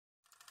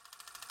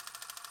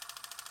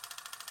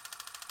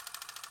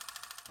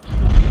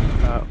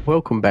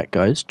Welcome back,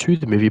 guys, to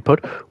the Movie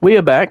Pod. We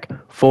are back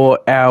for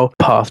our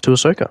path to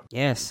Ahsoka.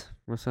 Yes.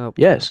 What's up?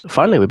 Yes,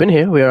 finally, we've been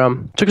here. We are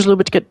took us a little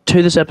bit to get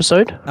to this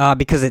episode.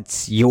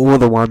 Because you're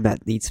the one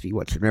that needs to be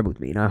watching Rebels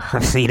with me. You know,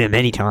 I've seen it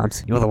many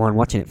times. You're the one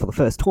watching it for the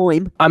first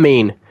time. I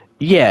mean,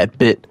 yeah,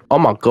 but oh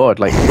my god,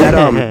 like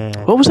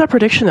that. What was that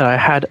prediction that I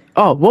had?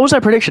 Oh, what was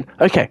that prediction?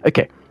 Okay.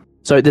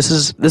 So this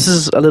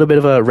is a little bit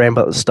of a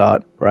ramble at the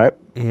start, right?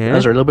 Yeah.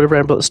 There's a little bit of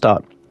ramble at the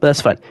start, but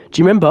that's fine.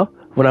 Do you remember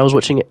when I was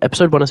watching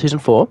episode 1 of season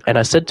 4, and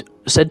I said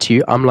to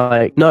you, I'm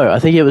like, no, I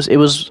think it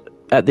was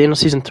at the end of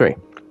season 3.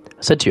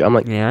 I said to you, I'm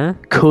like, Yeah.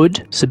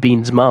 could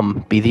Sabine's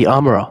mum be the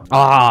armorer?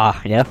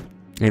 Ah, yeah.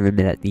 I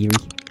remember that theory.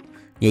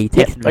 Yeah, you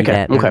texted me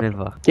that. I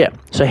remember. Yeah.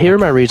 So here are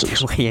my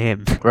reasons. I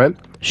am. Right?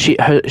 She's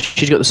got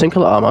the same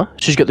color armor.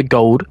 She's got the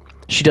gold.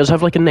 She does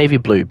have like a navy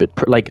blue, but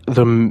like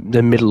the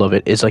middle of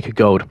it is like a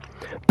gold.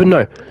 But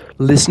no,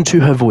 listen to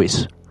her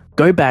voice.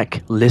 Go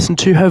back, listen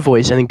to her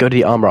voice, and then go to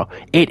the armorer.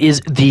 It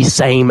is the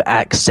same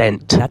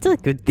accent. That's a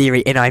good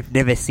theory, and I've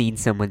never seen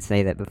someone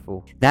say that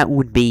before. That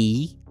would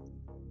be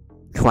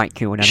quite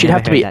cool. And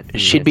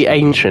She'd be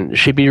ancient.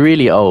 She'd be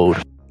really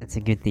old. That's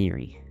a good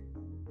theory.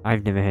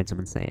 I've never heard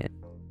someone say it.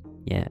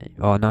 Yeah.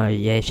 Oh no.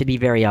 Yeah, she'd be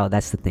very old.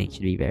 That's the thing.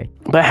 She'd be very.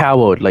 But how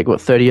old? Like what?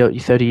 30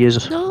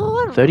 years?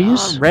 No. 30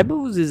 years?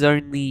 Rebels is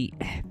only.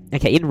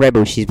 Okay, in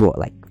Rebels she's what,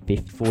 like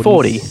 50,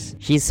 40.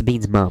 She's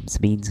Sabine's mum.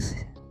 Sabine's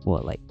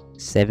what, like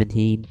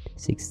 17,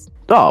 16.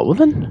 Oh well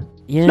then.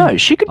 Yeah. No,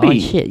 she could be. Oh,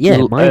 shit.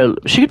 Yeah.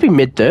 She could be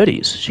mid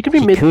 30s. She could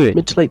be mid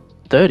to late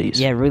 30s.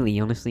 Yeah, really.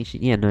 Honestly,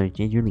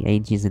 genuinely,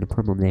 age isn't a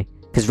problem there.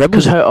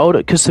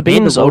 Because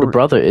Sabine's older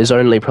brother is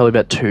only probably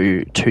about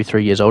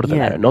 2-3 years older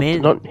than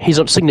her. He's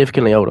not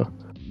significantly older.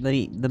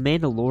 The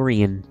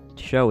Mandalorian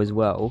show as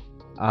well.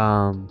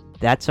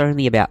 That's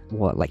only about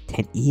what, like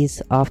 10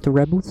 years after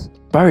Rebels.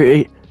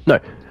 Bro, no.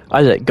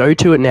 Isaac, go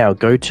to it now.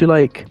 Go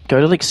to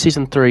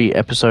season 3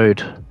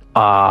 episode.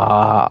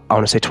 I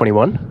want to say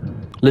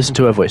 21. Listen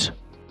to her voice.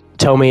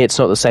 Tell me it's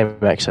not the same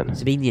accent.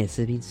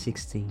 Sabine's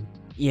 16.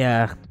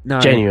 Yeah, no.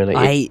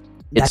 Genuinely,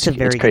 that's a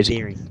very crazy good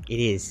theory. It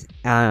is.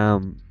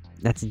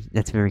 That's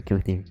a very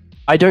cool theory.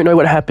 I don't know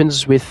what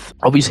happens with,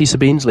 obviously,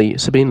 Sabine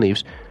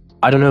leaves.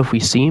 I don't know if we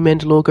see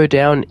Mandalore go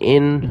down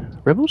in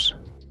Rebels.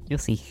 You'll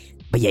see.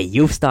 But yeah,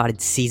 you've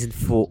started season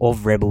 4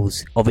 of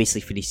Rebels.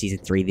 Obviously finished season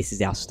 3. This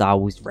is our Star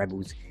Wars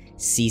Rebels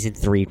season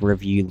 3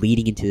 review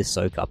leading into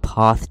Ahsoka,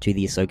 path to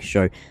the Ahsoka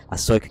show.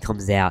 Ahsoka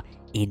comes out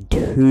in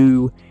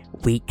 2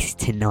 weeks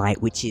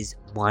tonight, which is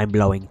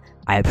mind-blowing.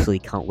 I absolutely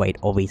can't wait.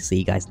 Obviously,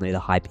 you guys know the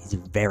hype is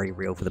very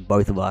real for the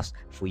both of us,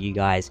 for you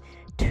guys.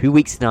 2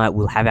 weeks tonight,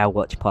 we'll have our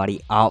watch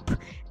party up,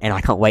 and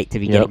I can't wait to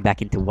be getting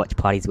back into watch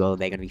parties. Well,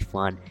 they're going to be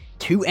fun.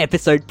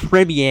 2-episode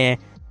premiere.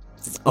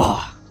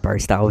 Oh, bro,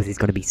 Star Wars is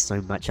going to be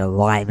so much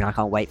alive, and I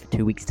can't wait for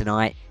 2 weeks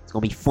tonight. It's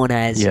going to be fun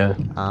as. Yeah,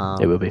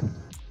 it will be.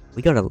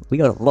 We got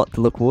a lot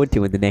to look forward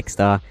to in the next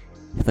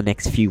for the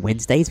next few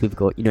Wednesdays. We've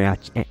got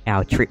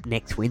our trip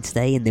next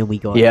Wednesday, and then we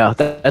got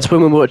that's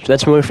when we watch.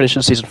 That's when we finish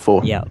season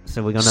 4. Yeah,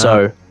 so we're gonna.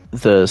 So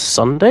the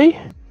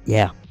Sunday.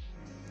 Yeah.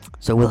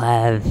 So we'll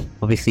have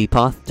obviously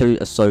Path to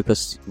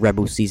Ahsoka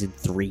Rebels season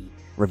 3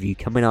 review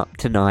coming up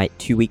tonight.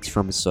 2 weeks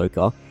from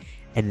Ahsoka,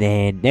 and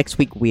then next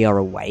week we are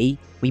away.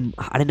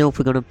 I don't know if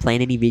we're going to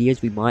plan any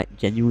videos. We might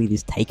genuinely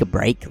just take a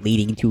break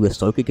leading into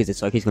Ahsoka, because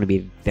Ahsoka is going to be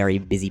a very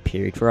busy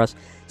period for us.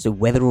 So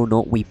whether or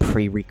not we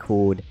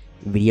pre-record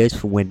videos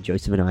for when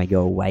Joseph and I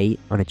go away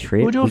on a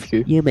trip, we'll do a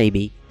few. Yeah,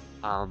 maybe,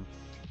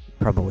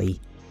 probably,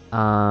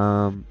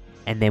 and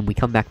then we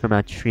come back from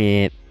our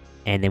trip,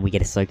 and then we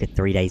get Ahsoka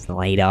 3 days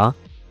later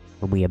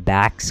when we are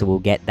back. So we'll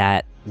get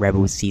that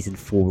Rebels season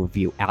 4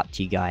 review out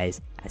to you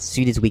guys as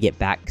soon as we get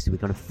back, because we're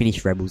going to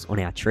finish Rebels on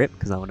our trip,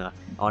 because I want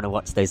to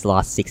watch those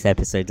last 6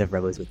 episodes of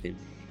Rebels with him.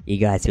 You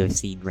guys who have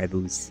seen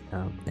Rebels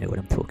know what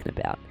I'm talking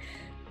about.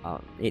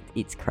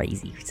 It's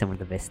crazy. Some of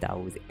the best Star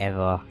Wars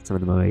ever. Some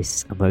of the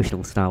most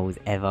emotional Star Wars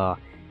ever.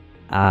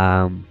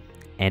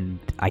 And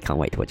I can't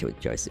wait to watch it with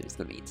Joseph. It's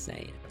going to be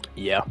insane.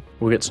 Yeah.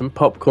 We'll get some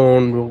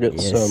popcorn. We'll get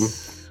some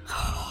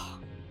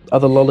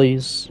other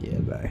lollies. Yeah,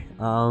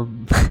 bro.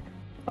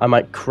 I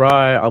might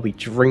cry. I'll be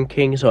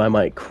drinking, so I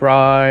might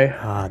cry.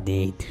 Oh,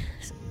 dude.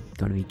 It's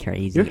gonna be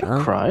crazy. You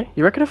reckon cry?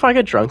 You reckon if I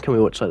get drunk and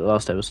we watch like the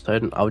last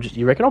episode, and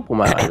you reckon I'll pull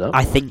my eyes up?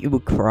 I think you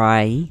would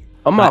cry.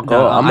 Oh my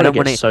god! I'm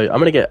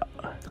gonna get.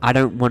 I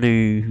don't want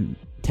to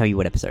tell you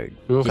what episode,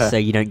 just so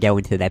you don't go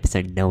into the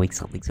episode knowing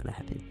something's gonna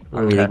happen.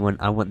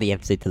 I want the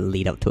episode to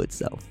lead up to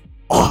itself.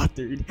 Oh,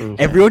 dude!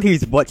 Okay. Everyone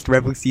who's watched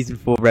Rebels season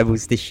 4,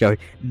 Rebels this show,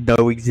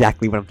 know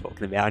exactly what I'm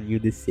talking about, and you're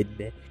just sitting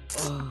there.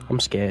 I'm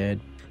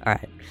scared.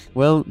 Alright.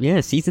 Well,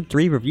 yeah, season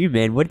 3 review,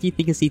 man. What do you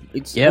think of season...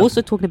 It's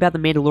also talking about the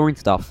Mandalorian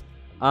stuff.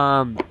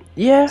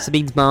 Yeah.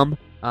 Sabine's mum,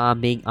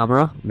 being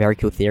armorer. Very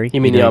cool theory.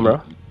 You mean the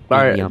armorer?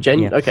 Alright,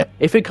 okay.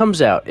 If it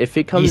comes out,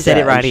 you said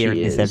it right here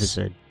in this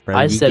episode, bro.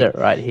 I said it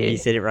right here. You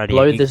said it right here.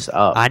 Blow this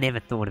up. I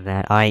never thought of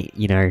that. I've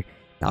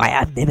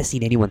never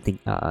seen anyone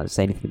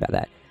say anything about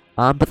that.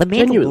 But the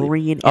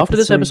Mandalorian after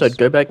this episode,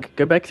 go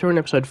back through an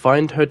episode,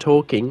 find her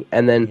talking,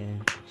 and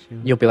then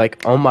you'll be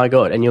like, oh my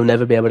god, and you'll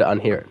never be able to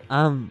unhear it.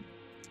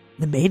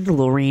 The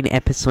Mandalorian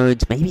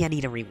episodes, maybe I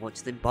need to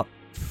rewatch them, but,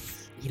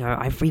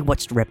 I've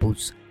rewatched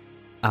Rebels,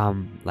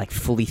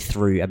 fully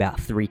through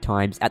about 3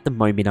 times. At the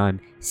moment, I'm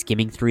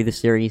skimming through the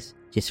series,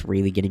 just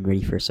really getting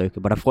ready for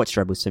Ahsoka, but I've watched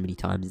Rebels so many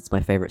times, it's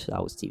my favourite Star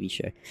Wars TV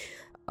show.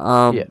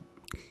 Yeah.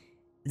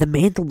 The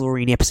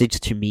Mandalorian episodes,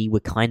 to me, were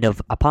kind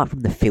of, apart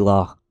from the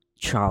filler,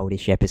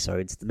 childish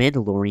episodes, the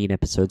Mandalorian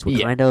episodes were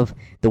kind of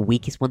the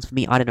weakest ones for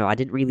me. I don't know, I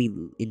didn't really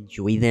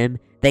enjoy them.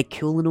 They're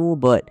cool and all,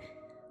 but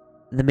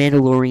the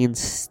Mandalorian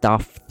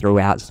stuff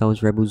throughout Star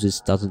Wars Rebels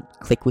just doesn't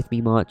click with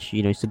me much.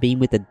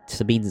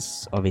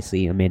 Sabine's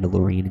obviously a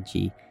Mandalorian,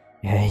 and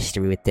her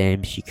history with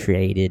them, she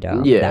created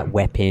that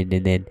weapon,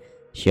 and then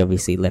she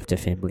obviously left her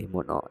family and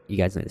whatnot. You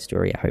guys know the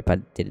story. I hope I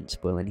didn't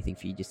spoil anything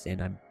for you just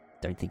then. I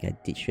don't think I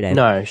should have.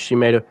 No, she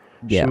made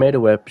a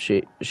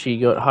weapon. She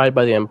got hired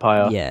by the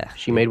Empire. Yeah.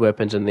 She made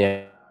weapons, and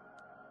the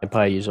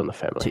Empire used on the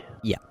family.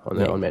 On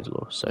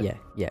Mandalore. So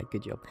yeah,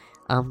 good job.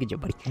 Good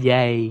job, buddy.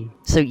 Yay.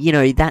 So,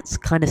 that's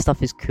kind of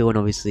stuff is cool, and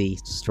obviously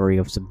it's the story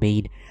of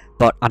Sabine,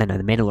 but I don't know,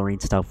 the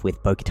Mandalorian stuff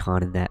with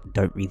Bo-Katan and that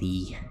don't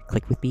really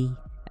click with me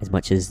as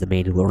much as the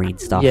Mandalorian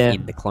stuff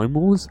in the Clone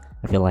Wars.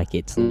 I feel like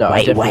it's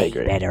way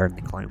better in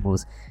the Clone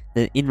Wars.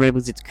 In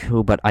Rebels it's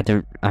cool, but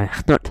I'm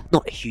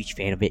not a huge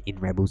fan of it in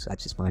Rebels,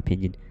 that's just my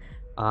opinion.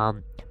 What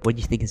do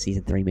you think of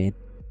Season 3, man?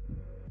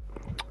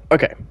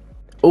 Okay.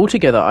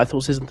 Altogether, I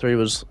thought Season 3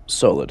 was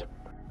solid.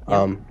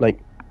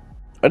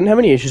 I didn't have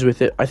any issues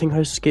with it. I think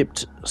I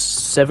skipped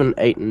 7,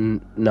 8, and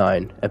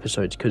 9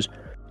 episodes because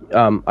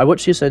I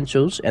watched the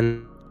Essentials,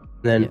 and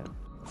then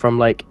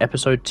from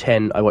episode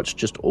 10, I watched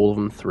just all of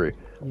them through.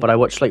 But I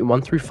watched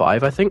 1 through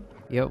 5, I think.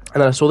 Yep.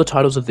 And then I saw the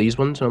titles of these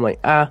ones, and I'm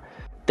like,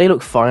 they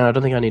look fine. I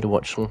don't think I need to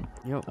watch them.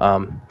 Yep.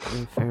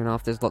 Fair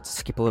enough. There's lots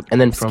of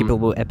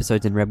skippable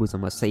episodes in Rebels. I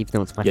must say, even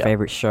though it's my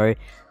favorite show,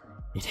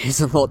 it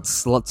has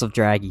lots of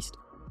draggy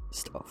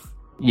stuff.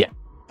 Yeah.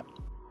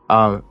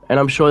 And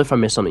I'm sure if I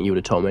missed something, you would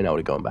have told me, and I would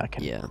have gone back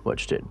and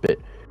watched it. But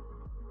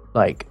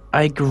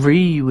I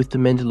agree with the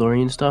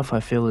Mandalorian stuff.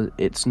 I feel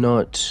it's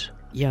not.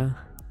 Yeah.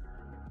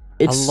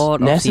 It's a lot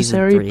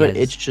necessary, but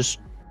it's just.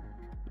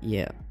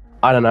 Yeah.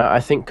 I don't know. I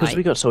think because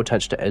we got so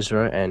attached to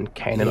Ezra and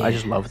Kanan, I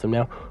just love them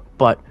now.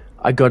 But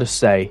I gotta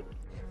say,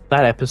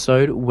 that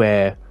episode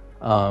where,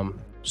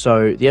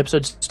 so the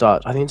episode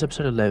starts. I think it's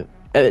episode 11.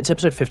 It's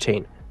episode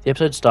 15. The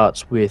episode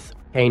starts with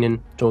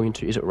Kanan talking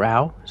to. Is it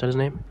Rao? Is that his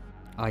name?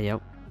 Oh,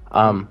 yep.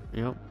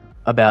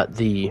 About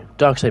the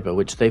Darksaber,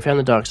 which they found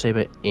the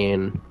Darksaber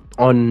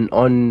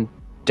on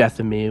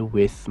Dathomir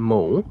with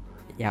Maul.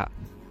 Yeah.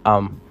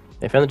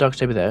 They found the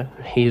Darksaber there.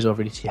 He's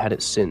already had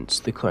it since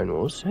the Clone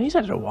Wars. He's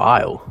had it a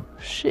while.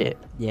 Shit.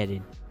 Yeah,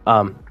 dude.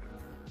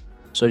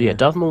 So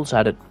Darth Maul's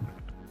had it.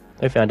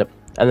 They found it,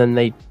 and then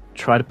they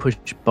try to push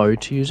Bo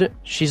to use it.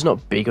 She's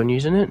not big on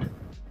using it.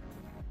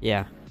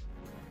 Yeah.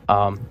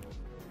 And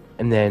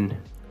then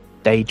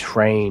they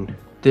train.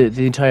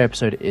 The entire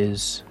episode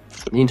is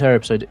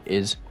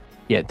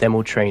them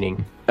all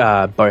training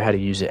Bo how to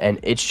use it, and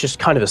it's just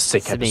kind of a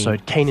sick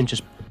episode. Kanan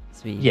just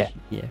yeah,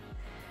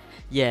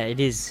 it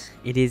is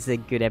a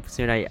good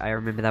episode. I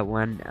remember that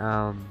one.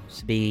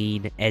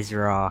 Sabine,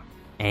 Ezra,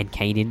 and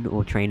Kanan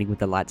all training with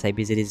the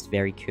lightsabers. It is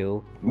very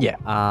cool. Yeah.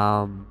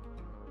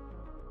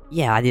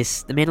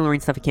 The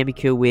Mandalorian stuff, it can be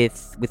cool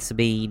with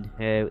Sabine.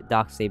 Her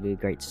Darksaber,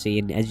 great to see,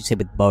 and as you said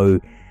with Bo,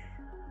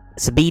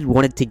 Sabine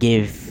wanted to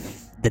give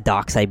the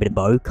Darksaber to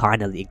Bo,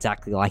 kind of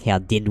exactly like how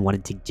Din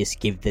wanted to just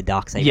give the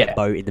Darksaber to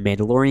Bo in The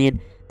Mandalorian.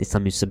 This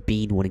time it was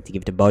Sabine wanting to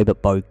give it to Bo,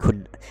 but Bo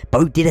couldn't.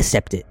 Bo did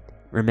accept it,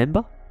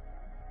 remember?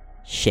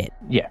 Shit.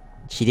 Yeah.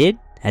 She did?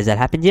 Has that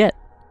happened yet?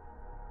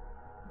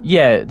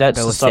 Yeah,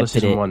 that's the start of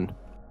Season 1.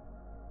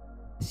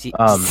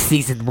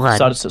 Season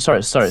 1?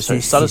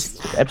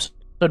 Episode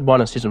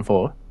 1 of Season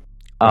 4.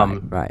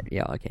 Right,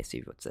 yeah, okay, so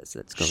let's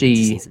go into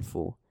Season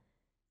 4.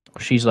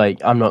 She's like,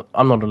 I'm not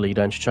a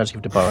leader, and she tries to give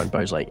it to Bo, and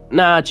Bo's like,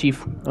 nah,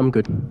 Chief, I'm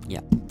good.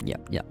 Yeah. The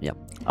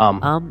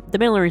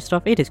Mandalorian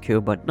stuff, it is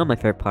cool, but not my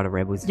favorite part of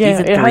Rebels.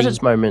 Yeah, it has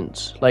its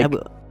moments. I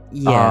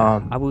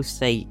will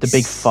say the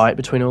big fight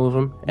between all of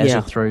them.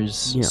 Ezra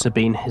throws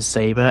Sabine his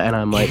saber, and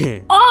I'm like,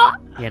 Yeah,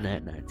 no.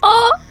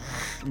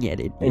 Yeah,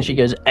 dude. And she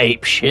goes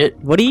ape shit.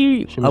 I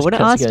want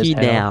to ask you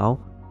now.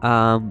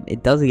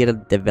 It does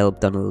get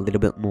developed on a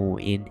little bit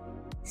more in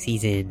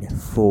Season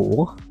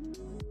 4.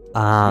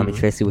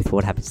 Especially with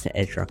what happens to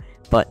Ezra.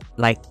 But,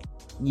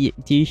 do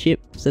you ship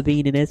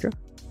Sabine and Ezra?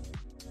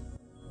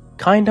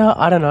 Kinda,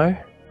 I don't know.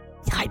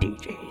 I do,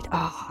 dude.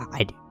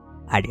 I do.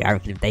 I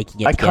reckon if they can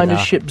get together... I kind of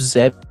ship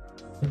Zeb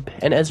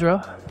and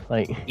Ezra.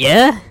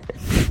 Yeah?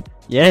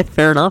 Yeah,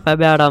 fair enough. How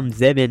about,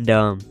 Zeb and,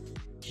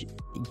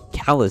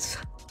 Callus?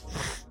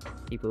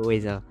 People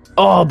always,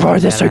 Oh, bro,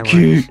 they're so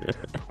cute.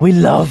 We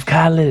love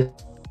Callus.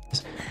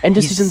 And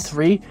to Season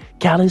 3,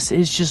 Callus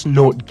is just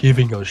not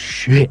giving a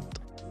shit.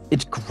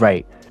 It's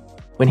great.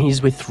 When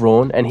he's with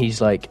Thrawn and he's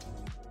like,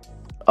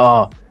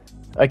 oh,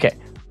 okay.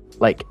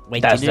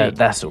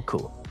 That's so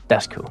cool.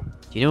 That's cool.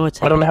 Do you know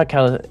what's I don't know how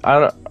Callus...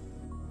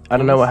 I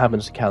don't know what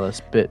happens to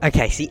Callus, but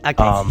Okay, see,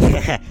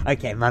 okay,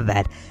 okay, my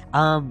bad.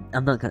 I'm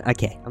not gonna.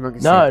 Okay, I'm not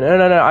gonna.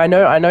 no. I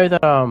know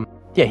that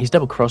yeah, he's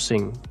double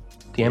crossing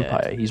the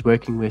Empire. He's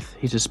working with.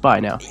 He's a spy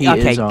now. He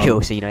Okay, is,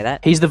 cool. So you know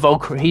that. He's the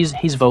Volcrum. He's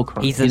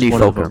Volcrum. He's the new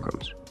one of the Fulcrum.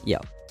 Volcrums. Yeah.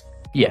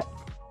 Yeah.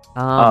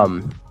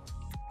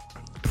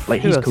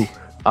 Like he's who cool.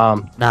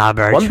 Nah,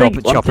 bro. One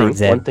Chopper and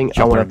Zeb. one thing I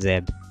Chopper wanna- and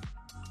Zeb.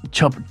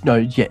 No,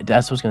 yeah,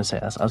 that's what I was gonna say.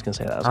 I was gonna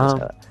say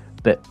that.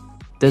 But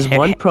there's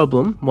one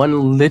problem.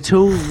 One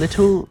little.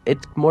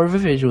 It's more of a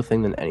visual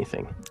thing than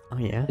anything. Oh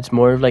yeah. It's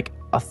more of like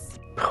a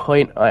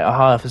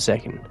half a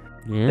second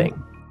Yeah.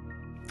 thing.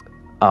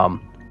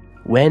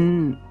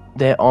 When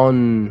they're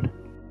on,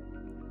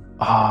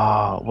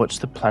 what's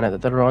the planet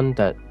that they're on?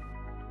 That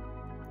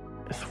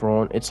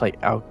Thrawn. It's like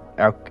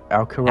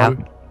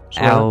Alcaron.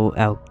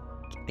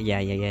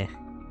 Yeah.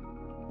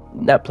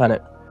 That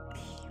planet.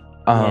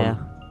 Yeah.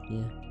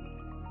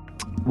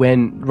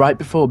 When right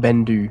before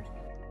Bendu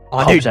Oh,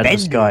 pops dude, out of the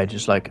sky,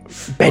 just like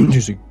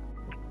Bendu's a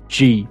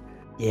G.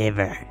 Yeah,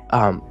 bro.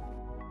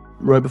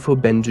 Right before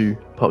Bendu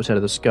pops out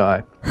of the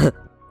sky,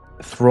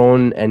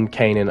 Thrawn and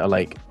Kanan are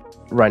like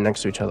right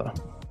next to each other.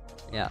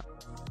 Yeah.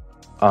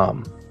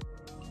 And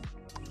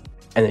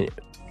then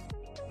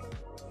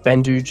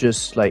Bendu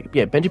just like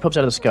Bendu pops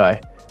out of the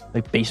sky,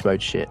 like beast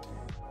mode shit,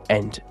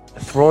 and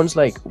Thrawn's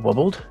like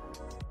wobbled.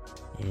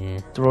 Yeah.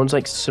 Thrawn's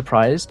like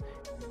surprised.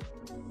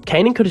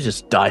 Kanan could have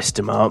just diced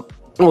him up.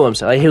 All I'm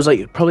saying, like, he was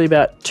like probably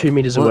about 2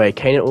 meters What? away.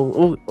 Kanan,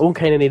 all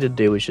Kanan needed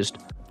to do was just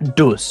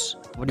dus,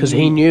 What do because you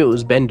he mean? knew it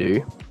was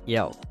Bendu.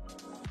 Yo.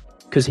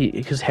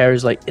 Because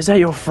Harry's like, "Is that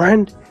your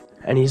friend?"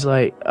 And he's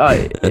like,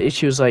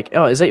 she was like,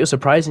 "Oh, is that your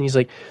surprise?" And he's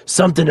like,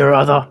 "Something or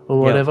other," or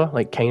Yeah. whatever,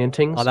 like Kanan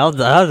things. Oh, that was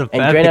a And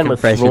perfect Grandad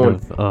impression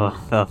Thrawn.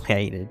 of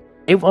Kanan.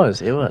 It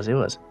was.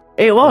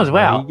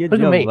 Wow, Good look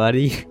job, at me.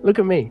 buddy. Look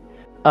at me.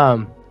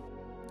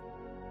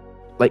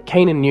 Like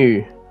Kanan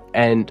knew,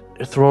 and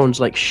Thrawn's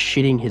like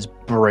shitting his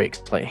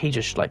bricks. Like he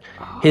just like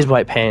his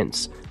white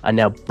pants are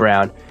now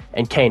brown,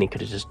 and Kanan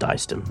could have just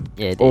diced him.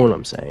 Yeah, dude. All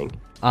I'm saying.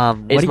 It's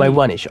What my do you-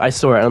 one issue. I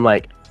saw it, and I'm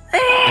like,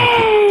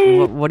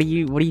 Okay. What do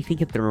you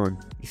think of Thrawn?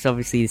 It's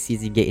obviously this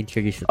season you get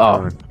introduced to Oh,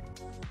 Thrawn.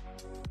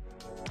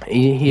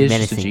 he is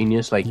just a menacing.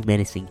 genius. Like He's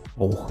menacing.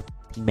 Oh,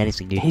 he's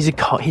menacing, dude. he's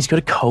got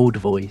a cold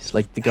voice.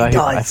 Like the guy He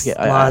who I does. forget.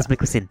 Lars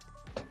Mikkelsen.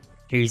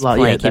 Who's Yeah,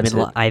 playing him that's in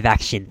it. live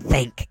action.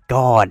 Thank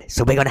God.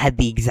 So we're gonna have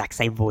the exact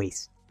same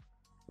voice.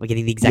 We're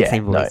getting the exact Yeah,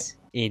 same no, voice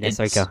in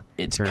Ahsoka.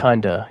 It's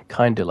Thrawn.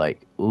 kinda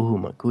like, ooh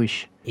my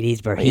gosh. It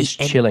is, bro. He's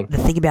and chilling. The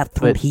thing about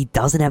Thrawn, But- he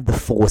doesn't have the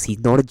Force. He's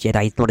not a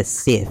Jedi. He's not a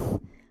Sith.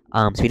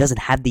 So he doesn't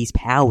have these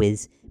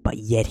powers, but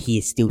yet he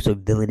is still so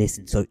villainous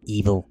and so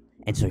evil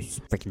and so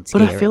freaking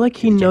scary. But I feel like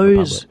he to the general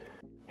knows.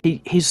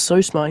 He's so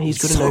smart. He's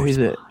He's got to know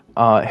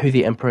so who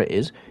the Emperor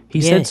is. He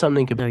Yeah. said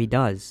something public. No, he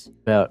does.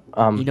 about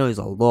He knows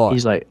a lot.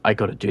 He's like, I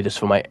got to do this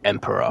for my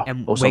Emperor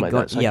And or something we're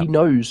like that. So yeah. he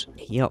knows.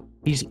 Yep.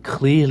 He's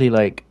clearly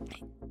like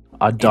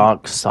a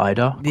dark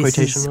sider. This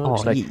Quotation is,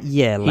 marks. Like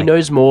yeah, he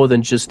knows more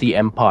than just the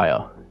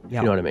Empire. Yeah.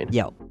 You know what I mean?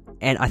 Yeah.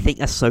 And I think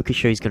Ahsoka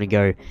show is going to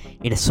go...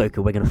 In Ahsoka,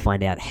 we're going to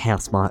find out how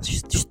smart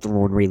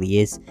Thrawn really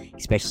is.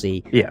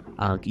 Especially... Yeah.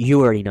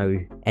 You already know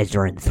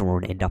Ezra and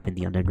Thrawn end up in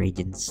the unknown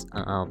regions.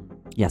 Yeah,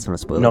 that's not a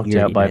spoiler. Knocked You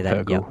out already by know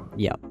that. Purgle.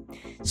 Yeah.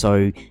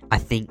 So, I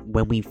think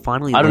when we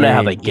finally I don't know how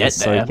learn they in get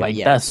there. Ahsoka- Like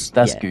yeah, that's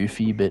yeah.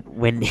 goofy, but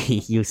When...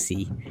 You'll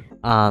see.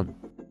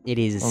 It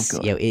is... Oh,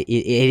 God. yeah,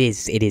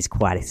 it is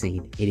quite a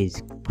scene. It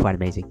is quite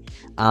amazing.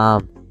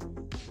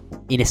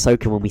 In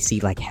Ahsoka, when we see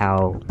like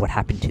what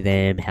happened to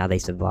them, how they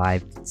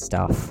survived and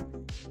stuff.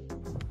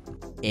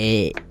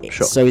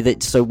 Sure.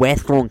 So where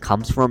Thrawn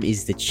comes from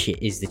is the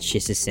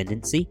Chiss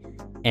ascendancy,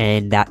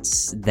 and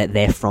that's that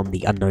they're from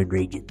the unknown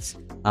regions.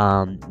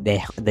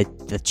 They're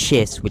the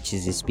Chiss, which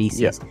is a species.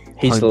 Yeah,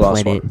 he's home the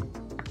last planet. one.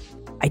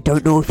 I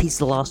don't know if he's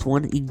the last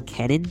one in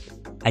canon.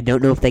 I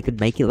don't know if they could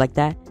make it like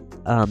that.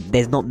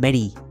 There's not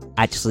many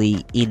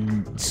actually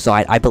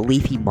inside. I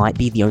believe he might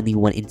be the only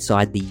one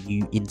inside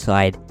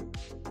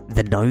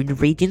the known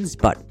regions,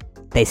 but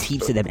there's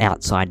heaps of them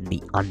outside in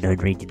the unknown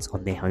regions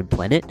on their home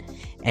planet,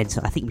 and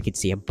so I think we could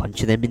see a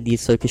bunch of them in the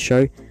Ahsoka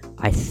show.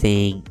 I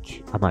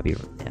think I might be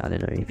wrong now. I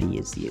don't know if he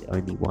is the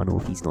only one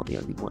or if he's not the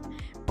only one,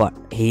 but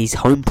his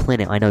home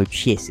planet, I know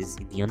Chiss, is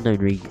in the unknown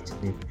regions.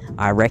 And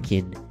I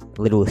reckon,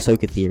 a little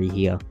Ahsoka theory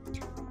here,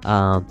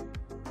 I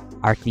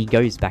reckon he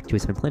goes back to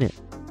his home planet.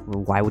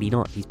 Well, why would he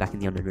not? He's back in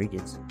the unknown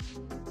regions.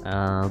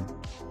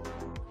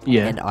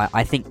 Yeah. And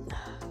I think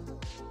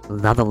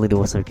another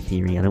little Ahsoka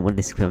theory. I don't want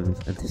this to become an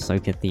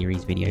Ahsoka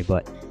theories video,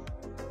 but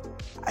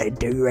I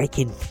do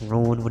reckon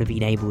Thrawn would have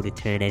been able to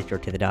turn Ezra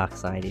to the dark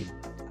side in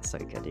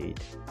Ahsoka, dude.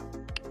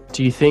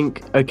 Do you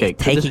think? Okay,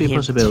 could this be a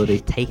possibility?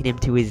 Taking him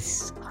to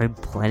his home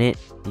planet,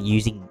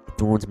 using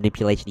Thrawn's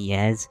manipulation he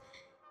has.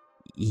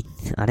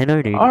 I don't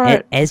know, dude.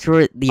 Alright.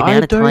 Ezra, the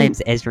amount of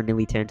times Ezra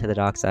nearly turned to the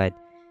dark side.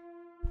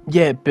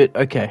 Yeah, but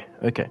okay.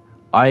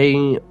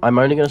 I'm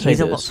only gonna say He's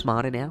this. a lot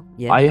smarter now.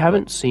 Yeah. I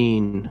haven't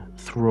seen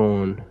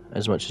Thrawn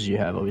as much as you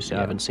have. Obviously, I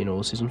Yeah. haven't seen all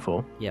of season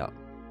 4, Yeah.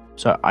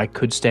 so I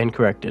could stand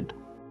corrected.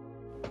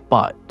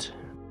 But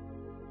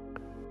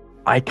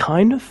I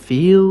kind of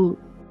feel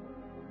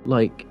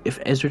like if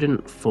Ezra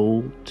didn't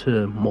fall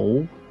to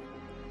Maul,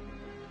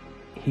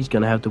 he's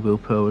gonna have the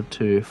willpower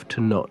to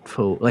not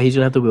fall. Like he's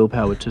gonna have the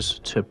willpower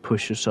to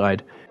push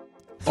aside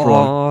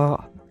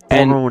Thrawn.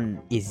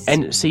 Thrawn is.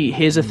 And see,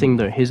 here's the thing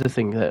though. Here's the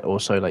thing that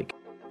also like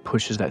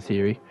pushes that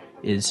theory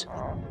is,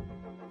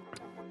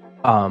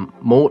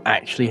 Maul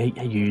actually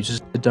he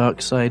uses the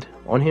dark side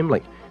on him.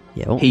 Like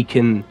he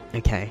can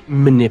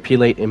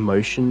manipulate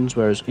emotions,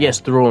 whereas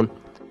yes, Thrawn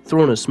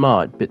is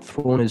smart, but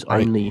Thrawn is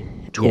only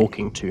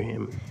talking to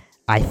him.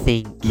 I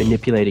think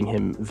manipulating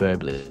him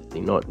verbally,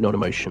 not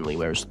emotionally.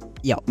 Whereas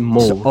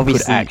Maul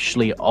could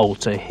actually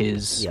alter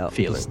his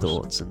feelings, his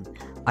thoughts, and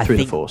through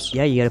the Force.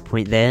 Yeah, you got a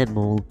point there.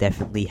 Maul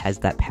definitely has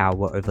that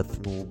power over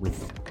Thrawn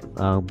with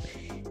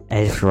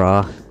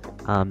Ezra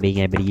being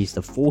able to use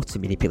the Force to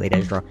manipulate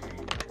Ezra.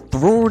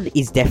 Thrawn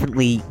is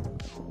definitely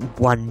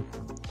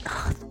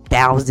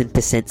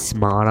 1000%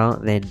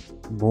 smarter than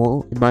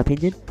Maul, in my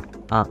opinion.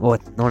 Or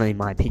not only in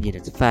my opinion,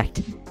 it's a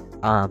fact.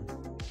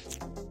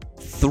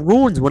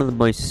 Thrawn's one of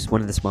the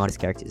smartest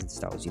characters in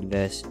Star Wars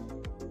universe,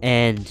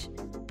 and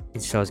in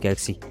Star Wars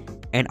Galaxy.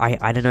 And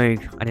I don't know,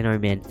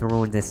 man.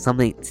 Thrawn's is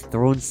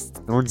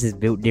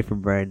built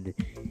different, bro. And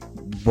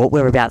what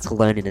we're about to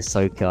learn in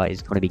Ahsoka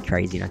is going to be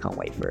crazy, and I can't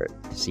wait for it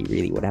to see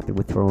really what happened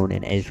with Thrawn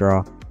and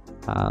Ezra.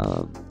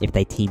 If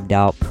they teamed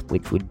up,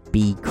 which would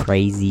be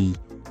crazy.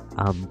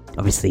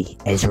 Obviously,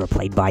 Ezra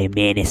played by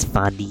Amanda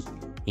Fandi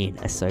in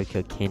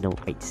Ahsoka.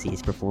 Cannot wait to see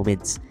his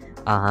performance.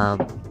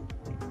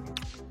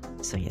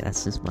 So yeah,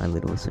 that's just my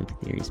little Ahsoka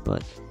theories,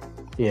 but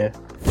yeah,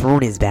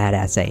 Thrawn is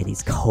badass, and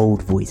his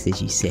cold voice,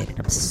 as you said, and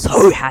I'm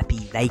so happy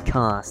they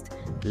cast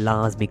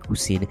Lars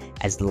Mikkelsen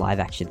as the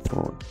live-action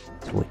Thrawn.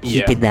 So we're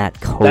keeping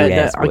that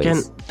cold-ass voice.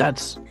 Again,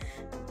 that's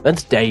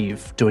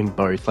Dave doing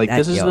both. Like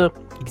this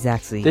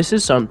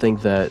is something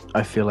that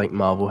I feel like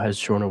Marvel has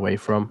drawn away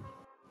from,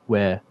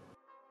 where,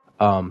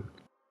 for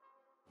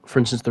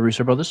instance, the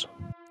Russo brothers.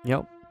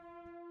 Yep.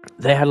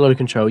 They had a lot of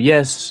control.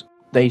 Yes,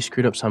 they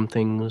screwed up some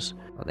things.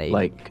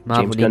 Like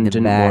James Gunn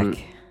didn't want.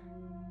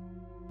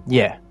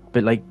 Yeah,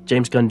 but like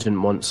James Gunn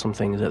didn't want some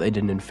things that they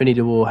did in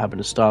Infinity War happen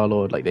to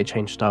Star-Lord. Like they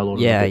changed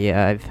Star-Lord.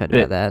 Yeah, I've heard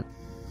about that.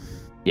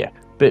 Yeah,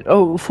 but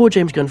for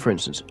James Gunn, for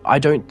instance, I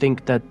don't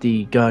think that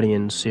the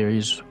Guardians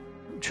series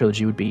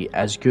trilogy would be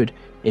as good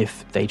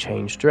if they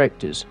changed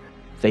directors.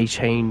 They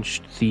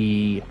changed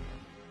the.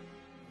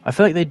 I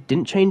feel like they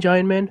didn't change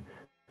Iron Man,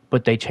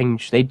 but they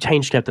changed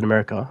Captain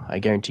America. I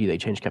guarantee they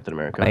changed Captain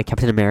America.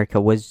 Captain America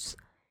was.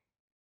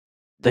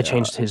 They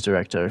changed his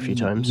director a few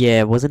times.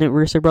 Yeah, wasn't it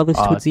Russo brothers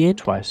towards the end?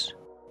 Twice.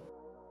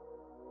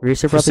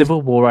 Russo For brothers.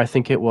 Civil War, I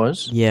think it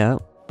was. Yeah.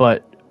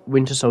 But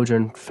Winter Soldier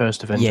and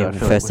First Avenger. Yeah, I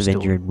feel First like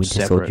Avenger and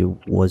Winter Soldier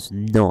was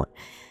not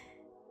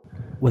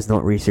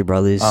Russo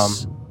brothers.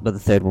 But the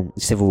third one,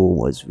 Civil War,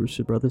 was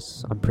Russo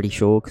brothers. I'm pretty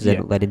sure because then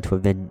it led into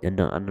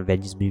an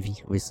Avengers movie.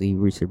 Obviously,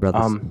 Russo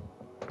brothers.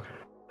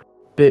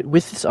 But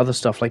with this other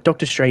stuff, like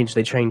Doctor Strange,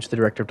 they changed the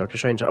director of Doctor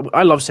Strange.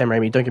 I love Sam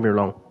Raimi. Don't get me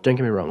wrong.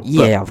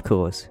 Yeah, of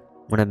course.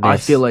 I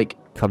feel like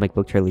comic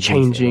book trilogy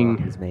changing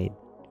is made.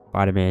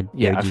 Spider-Man.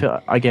 Yeah,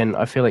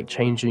 I feel like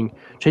changing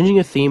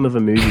a theme of a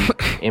movie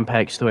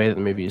impacts the way that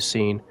the movie is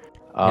seen.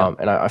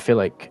 And I feel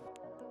like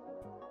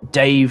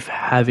Dave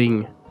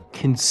having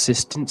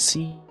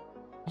consistency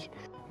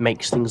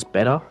makes things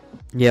better.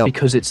 Yeah,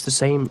 because it's the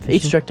same.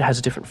 Each director has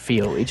a different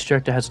feel. Each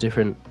director has a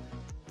different,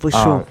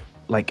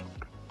 like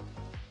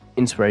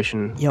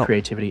inspiration,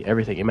 creativity,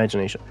 everything,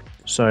 imagination.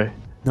 So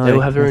they will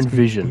have their own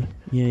vision.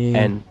 Yeah.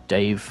 And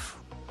Dave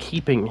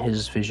keeping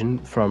his vision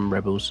from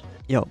Rebels,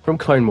 from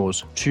Clone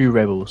Wars to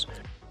Rebels,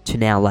 to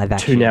now live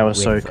action, to now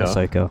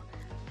Ahsoka.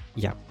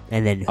 Yeah,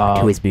 and then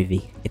to his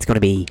movie. It's gonna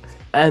be,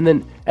 and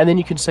then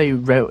you can say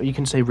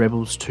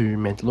Rebels to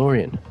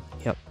Mandalorian.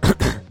 Yep.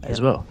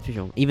 as well. For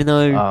sure. Even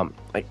though,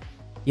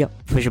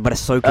 for sure. But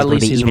Ahsoka's gonna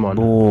be even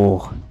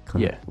more.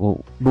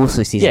 More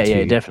so season 2.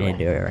 Yeah,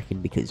 definitely. And I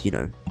reckon because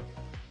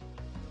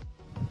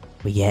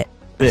we get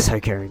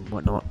Ahsoka and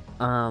whatnot.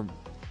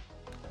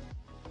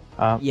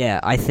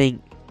 I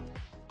think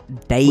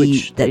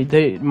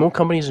they more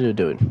companies are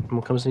doing.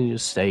 More companies need to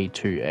stay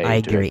to a. I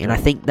agree, director. and I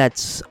think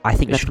that's going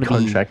to be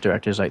contract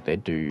directors like they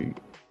do.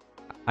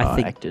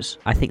 Actors.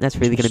 I think that's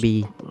really going to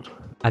be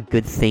a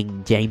good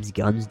thing James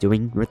Gunn's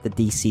doing with the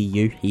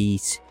DCU.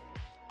 He's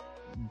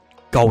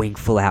going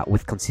full out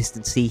with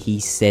consistency. He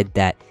said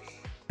that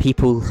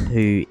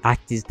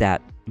actors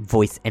that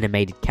voice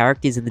animated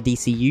characters in the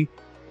DCU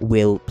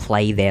will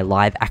play their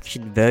live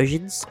action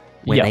versions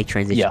when they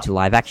transition to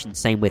live action.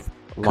 Same with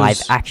live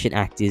action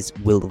actors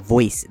will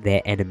voice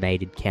their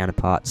animated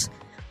counterparts.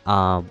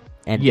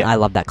 I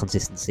love that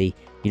consistency.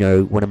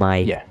 One of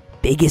my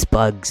biggest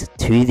bugs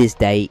to this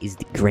day is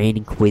the Grand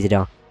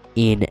Inquisitor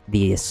in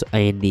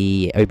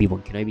the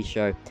Obi-Wan Kenobi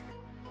show.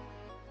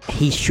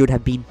 He should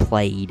have been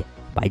played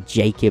by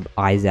Jacob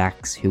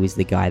Isaacs, who is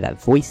the guy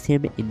that voiced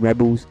him in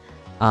Rebels.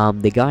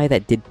 The guy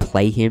that did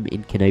play him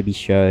in Kenobi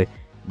show,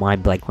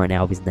 mind blank right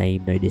now of his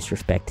name, no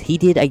disrespect. He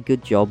did a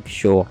good job,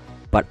 sure,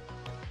 but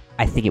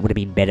I think it would have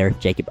been better if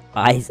Jacob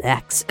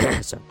Isaacs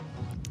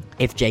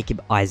if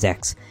Jacob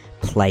Isaacs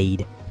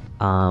played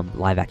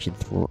live action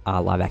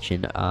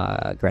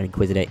Grand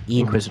Inquisitor in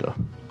Inquisitor.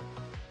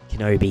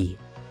 Kenobi,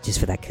 just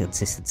for that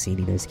consistency, and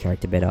he knows the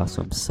character better.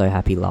 So I'm so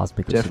happy Lars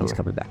Mikkelsen is Definitely.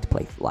 coming back to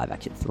play live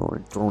action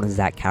Thrawn. Thrawn is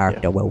that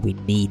character. Well, we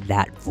need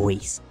that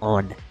voice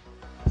on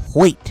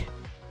point.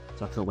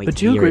 So I can't wait. But to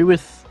do you hear agree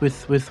it.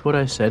 with what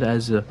I said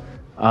as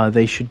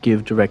they should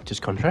give directors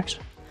contracts?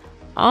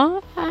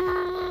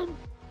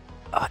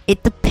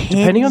 It depends.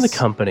 Depending on the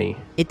company.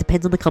 It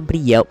depends on the company,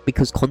 yep,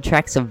 because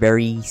contracts are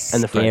very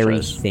And the scary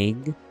franchise.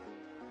 thing.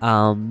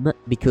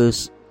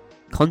 Because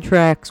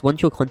contracts,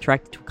 once you're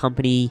contracted to a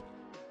company,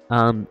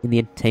 in the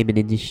entertainment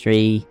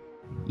industry,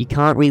 you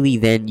can't really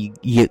then,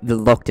 you're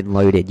locked and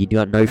loaded. You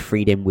got no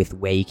freedom with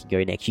where you can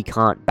go next. You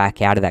can't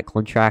back out of that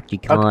contract. You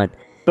can't.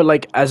 But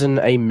like as in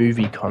a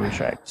movie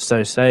contract.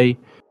 So say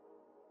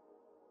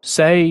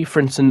for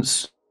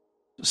instance,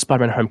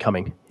 Spider-Man: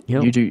 Homecoming.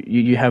 Yep.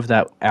 You have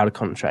that out of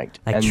contract.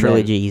 Like and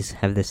trilogies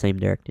have the same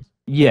directors.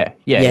 Yeah.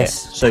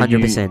 Yes, So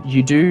 100%.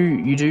 you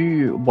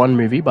do one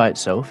movie by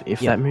itself.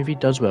 If Yep. that movie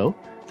does well,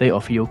 they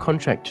offer you a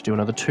contract to do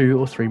another 2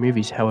 or 3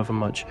 movies, however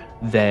much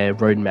their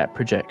roadmap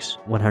projects.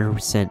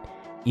 100%.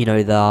 You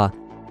know,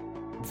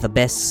 the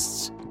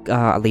best,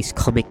 at least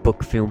comic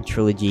book film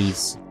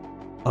trilogies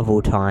of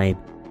all time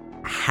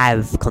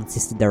have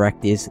consistent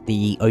directors.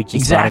 The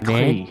OG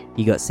Spider-Man,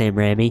 you got Sam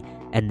Raimi,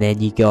 and then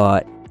you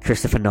got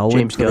Christopher Nolan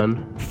James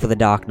Gunn. for the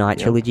Dark Knight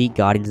Yep. trilogy,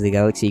 Guardians of the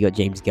Galaxy, you got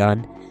James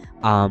Gunn.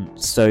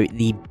 So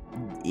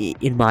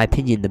in my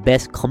opinion, the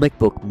best comic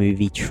book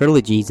movie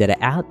trilogies that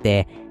are out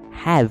there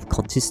have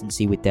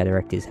consistency with their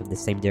directors, have the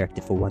same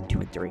director for 1,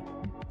 2, and 3.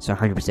 So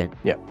 100%.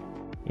 Yeah.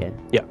 Yeah.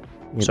 Yeah.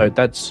 So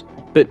that's...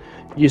 But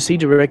you see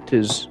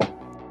directors...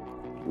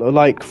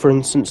 Like, for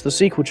instance, the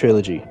sequel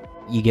trilogy.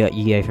 You go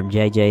from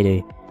JJ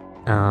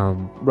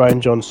to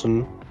Ryan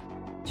Johnson.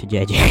 to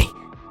JJ.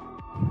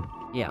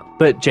 Yeah.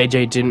 But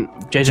JJ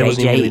wasn't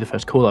even going to be the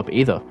first call-up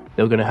either.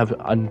 They were going to have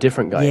a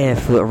different guy. Yeah,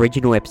 for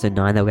original episode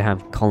 9, they were going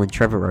to have Colin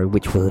Trevorrow,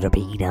 which would have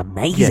been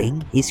amazing.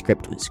 Yeah. His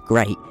script was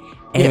great.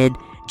 And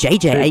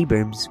J.J.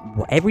 Abrams,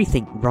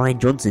 everything Ryan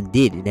Johnson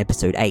did in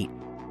episode 8,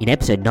 in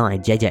episode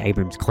 9, J.J.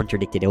 Abrams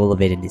contradicted all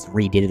of it and just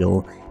redid it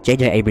all.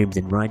 J.J. Abrams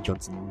and Ryan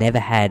Johnson never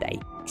had a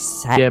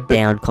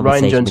sat-down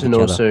conversation Ryan Johnson with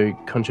each also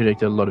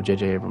contradicted a lot of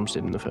J.J. Abrams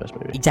did in the first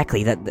movie.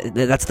 Exactly.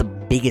 That's the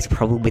biggest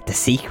problem with the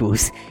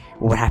sequels.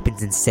 What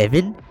happens in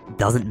 7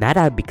 doesn't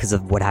matter because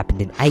of what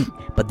happened in 8.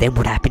 But then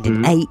what happened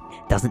in 8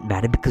 doesn't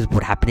matter because of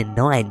what happened in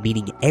 9.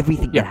 Meaning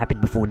everything that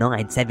happened before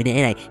 9, 7,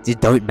 and 8 just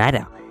don't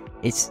matter.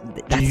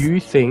 Do you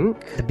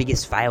think the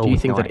biggest fail? Do you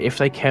think 9. that if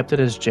they kept it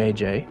as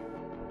JJ,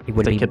 if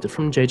they kept it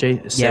from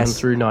JJ 7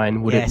 through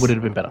 9, would it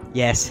have been better?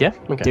 Yes. Yeah.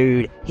 Okay.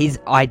 Dude, his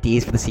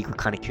ideas for the sequel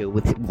kind of kill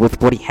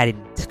with what he had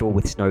in store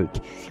with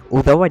Snoke.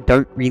 Although I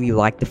don't really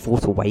like The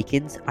Force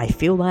Awakens, I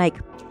feel like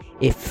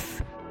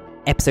if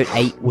Episode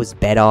 8 was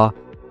better,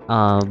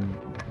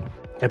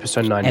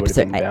 Episode 9 would have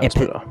been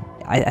better.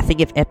 I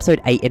think if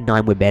Episode 8 and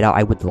 9 were better,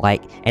 I would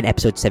like, and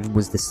Episode 7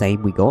 was the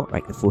same we got,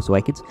 like The Force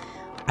Awakens,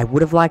 I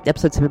would have liked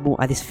Episode 7 more.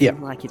 I just feel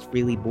like it's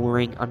really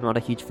boring. I'm not a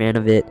huge fan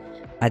of it.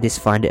 I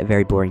just find it a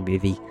very boring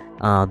movie.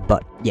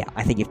 But yeah,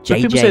 I think if JJ...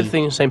 But people say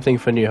the same thing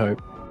for New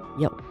Hope.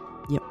 Yep.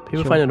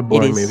 People find it a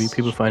boring movie.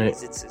 People find it...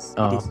 It is.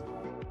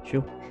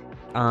 Sure.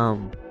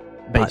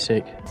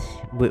 Basic.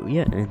 But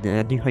yeah,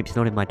 and New Hope's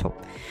not in my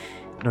top...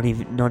 Not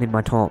in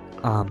my top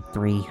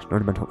 3,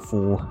 not in my top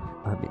 4.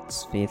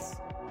 It's 5th.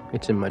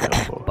 It's in my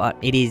top 4. But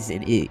it is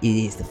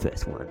the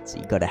first one, so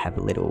you gotta have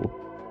a little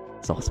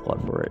soft spot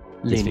for it.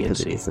 Just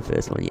because it is the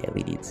first one,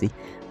 leniency.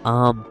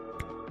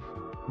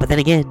 But then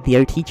again, the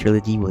OT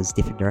trilogy was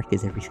different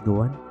directors every single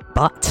one.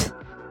 But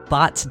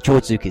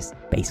George Lucas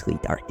basically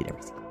directed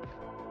every single one.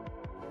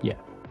 Yeah.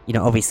 You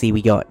know, obviously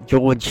we got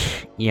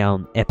George,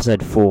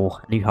 Episode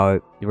 4, New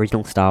Hope, the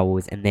original Star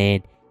Wars, and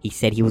then he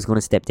said he was going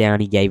to step down.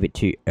 He gave it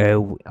to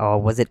Irvin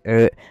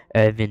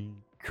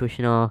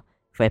Kushner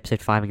for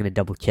Episode 5. I'm going to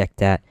double check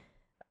that.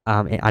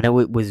 I know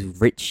it was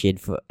Richard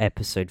for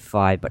Episode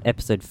 5, but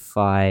Episode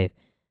 5,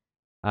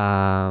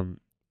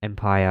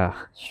 Empire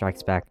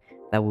Strikes Back,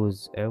 that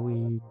was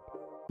Erwin.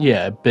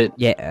 Yeah, but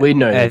we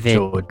know that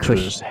George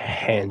was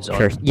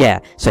hands-on. Yeah,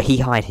 so he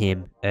hired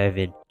him,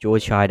 Irvin.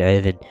 George hired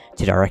Irvin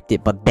to direct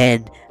it, but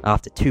then,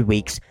 after 2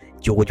 weeks,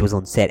 George was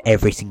on set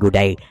every single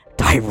day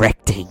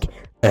directing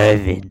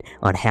Irvin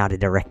on how to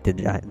direct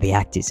the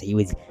actors. He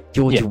was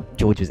George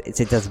was.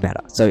 It doesn't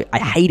matter. So I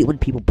hate it when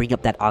people bring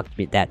up that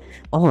argument that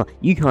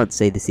you can't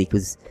say the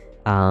sequels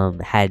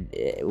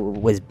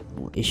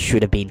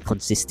should have been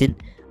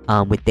consistent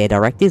with their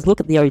directors.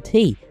 Look at the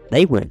OT;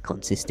 they weren't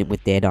consistent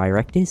with their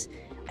directors.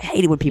 I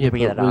hate it when people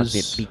bring up that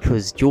argument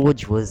because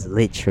George was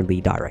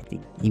literally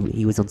directing.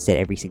 He was on set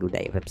every single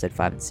day of Episode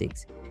 5 and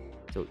 6.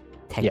 So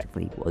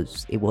technically,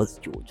 it was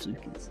George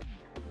Lucas.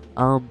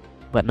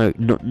 But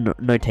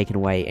no taking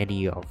away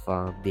any of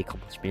the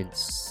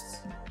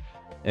accomplishments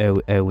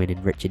Erwin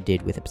and Richard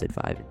did with Episode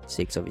 5 and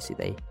 6. Obviously,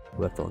 they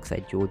worked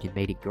alongside George and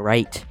made it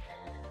great.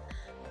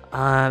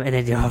 And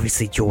then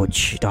obviously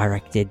George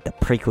directed the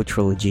prequel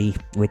trilogy,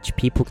 which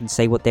people can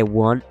say what they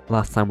want.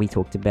 Last time we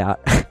talked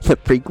about the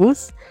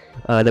prequels,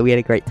 that we had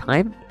a great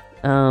time.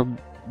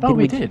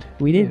 We did.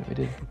 We did. Yeah, we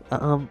did.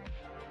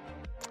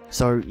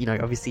 So,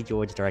 obviously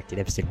George directed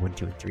episode 1,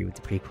 2, and 3 with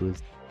the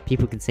prequels.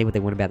 People can say what they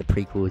want about the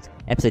prequels.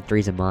 Episode 3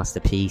 is a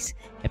masterpiece.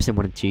 Episode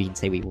 1 and 2 you can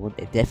say what you want.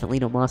 They're definitely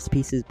not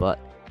masterpieces, but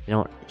they're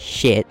not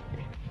shit.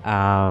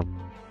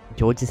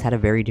 George has had a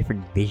very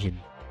different vision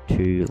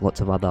to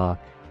lots of other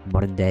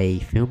modern day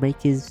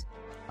filmmakers.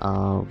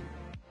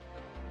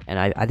 And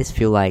I just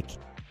feel like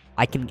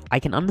I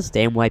can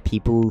understand why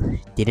people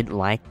didn't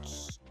like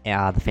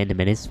The Phantom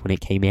Menace when it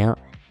came out.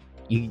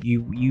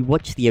 You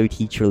watch the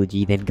OT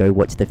trilogy, then go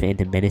watch The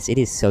Phantom Menace. It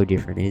is so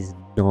different. It is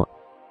not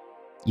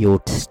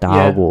your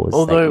Star Wars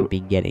that you've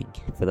been getting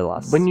for the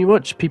last... When you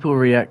watch people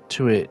react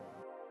to it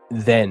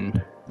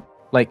then,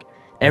 like,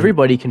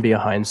 everybody can be a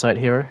hindsight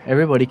hero.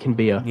 Everybody can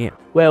be a... Yeah.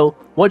 Well,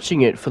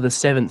 watching it for the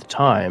 7th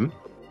time...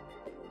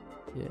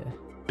 Yeah.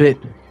 But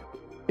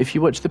if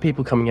you watch the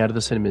people coming out of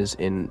the cinemas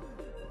in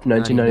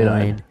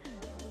 1999,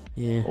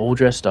 yeah, all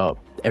dressed up,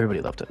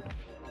 everybody loved it.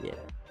 Yeah.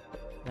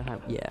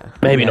 Yeah.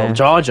 Maybe not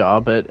Jar Jar,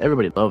 but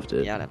everybody loved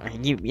it. Yeah, I don't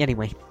know.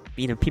 Anyway,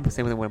 people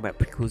say what they want about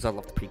prequels. I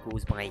love the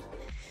prequels.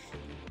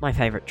 My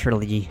favorite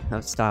trilogy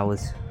of Star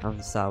Wars,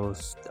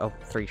 of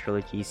 3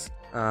 trilogies.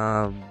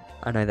 I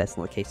know that's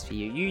not the case for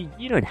you.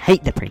 You don't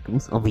hate the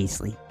prequels,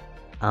 obviously.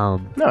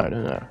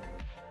 No.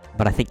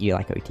 But I think you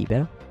like OT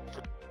better.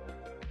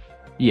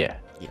 Yeah,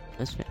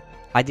 that's fair.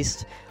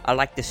 I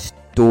like the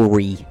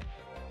story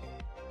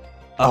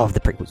of the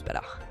prequels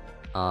better.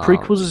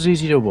 Prequels is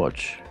easy to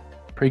watch.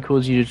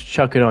 Prequels, you just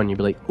chuck it on, you'd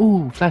be like,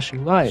 ooh,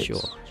 flashing lights. Sure,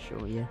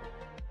 yeah.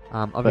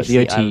 But the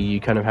OT, you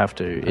kind of have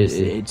to.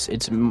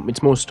 It's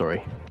more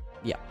story.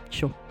 Yeah,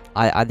 sure.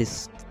 I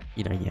just,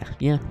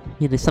 yeah.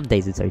 Some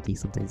days it's OT,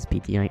 sometimes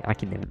it's PT. I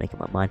can never make up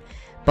my mind.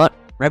 But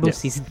Rebels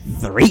Season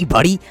 3,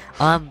 buddy.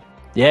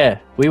 Yeah,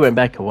 we went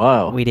back a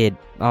while. We did.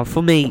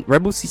 For me,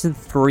 Rebels Season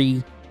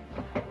 3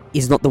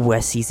 is not the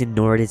worst season,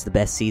 nor it is the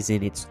best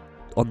season. It's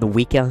on the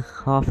weaker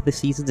half of the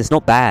seasons. It's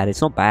not bad.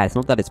 It's not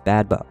that it's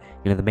bad, but,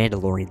 the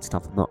Mandalorian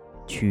stuff I'm not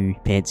too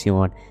fancy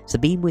on.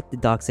 Sabine with the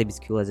Darksaber's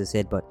cool, as I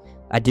said, but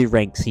I do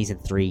rank Season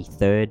 3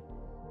 third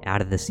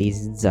out of the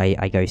seasons.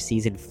 I go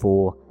Season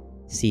 4,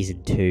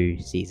 Season 2,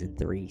 Season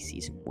 3,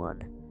 Season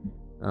 1.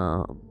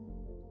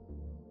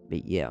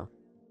 But yeah.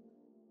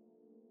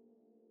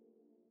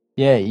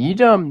 Yeah,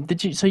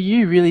 did you? So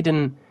you really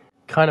didn't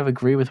kind of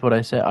agree with what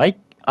I said? I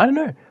don't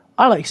know.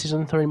 I like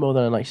Season 3 more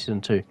than I like Season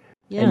 2.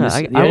 Yeah,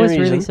 I was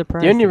really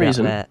surprised. The only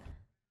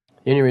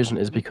reason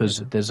is because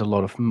there's a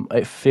lot of...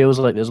 It feels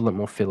like there's a lot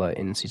more filler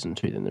in Season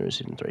 2 than there is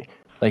Season 3.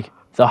 Like,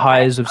 the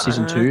highs of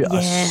Season 2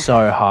 are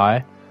so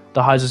high.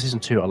 The highs of Season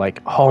 2 are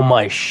like, oh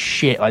my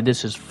shit, like,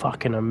 this is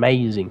fucking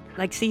amazing.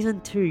 Like,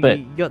 Season 2, but,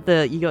 you got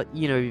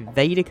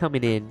Vader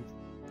coming in.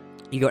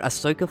 You got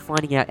Ahsoka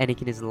finding out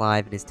Anakin is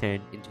alive and is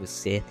turned into a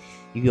Sith.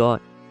 You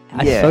got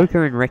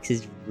Ahsoka and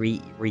Rex's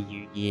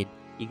reunion.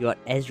 You got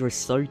Ezra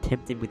so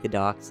tempted with the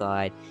dark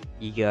side.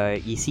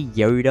 You see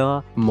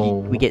Yoda.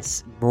 We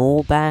get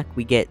Maul back.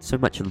 We get so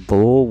much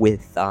lore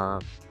with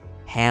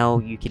how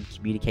you can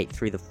communicate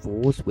through the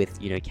Force with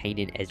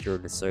Kanan, Ezra,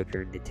 and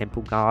Ahsoka and the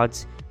Temple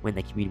Guards when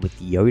they commune with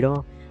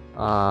Yoda.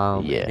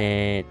 And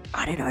then,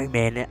 I don't know,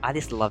 man. I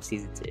just love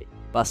Season 2,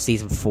 but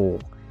Season 4.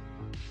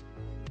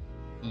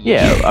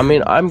 Yeah, I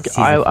mean,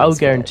 I'll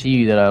guarantee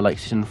you that I like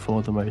Season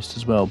 4 the most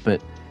as well,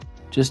 but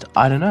just,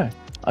 I don't know.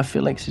 I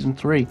feel like Season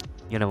 3...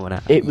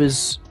 It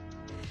was...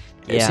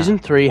 Yeah. Season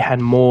 3 had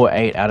more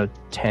 8 out of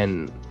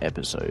 10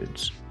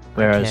 episodes,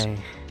 whereas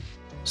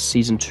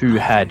Season 2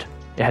 had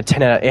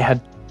 10 out... It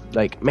had,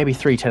 like, maybe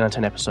 3 10 out of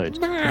 10 episodes,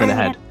 and then it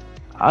had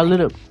a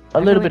little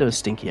bit of a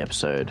stinky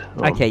episode.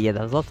 There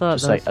was lots of...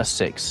 Just like a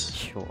 6.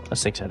 Sure. A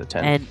 6 out of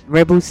 10. And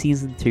Rebels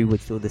Season 2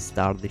 was still the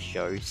start of the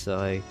show,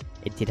 so...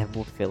 It did have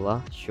more filler,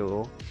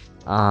 sure.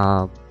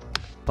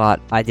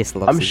 But I just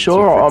love. I'm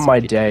sure on my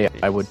day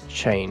I would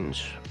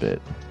change, but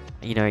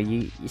you're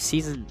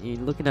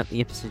looking at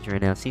the episodes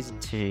right now. Season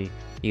 2,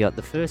 you got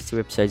the first 2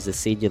 episodes of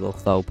Siege of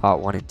Lothal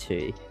Part 1 and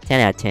 2, 10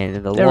 out of 10,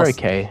 and they're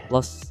okay.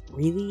 Lost,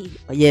 really?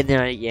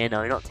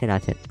 No, not 10 out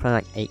of 10.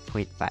 Probably like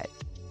 8.5.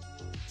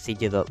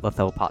 Siege of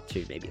Lothal Part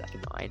 2, maybe like a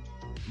 9.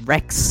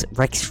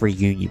 Rex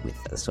reunion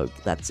with us, so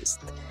that's a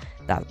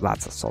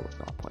solid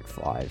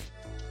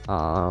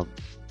 9.5.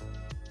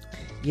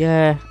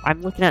 Yeah,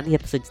 I'm looking at the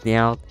episodes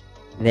now.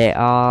 There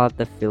are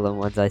the filler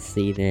ones. I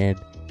see them.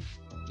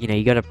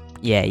 You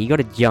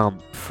gotta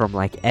jump from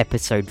like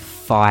episode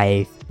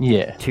 5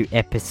 to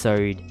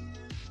episode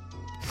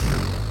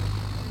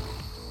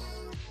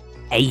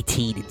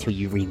 18 until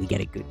you really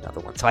get a good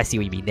another one. So I see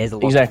what you mean. There's a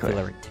lot of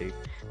filler in 2,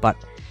 but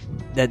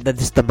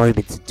just the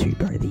moments in 2,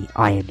 bro. The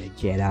I am no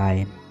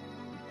Jedi,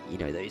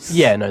 and those.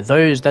 Yeah, no,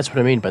 those. That's what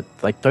I mean. But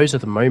like, those are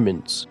the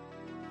moments.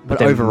 But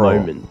they're overall,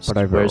 moments. but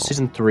overall. Whereas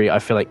season 3, I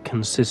feel like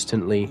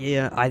consistently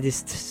a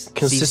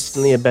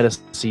better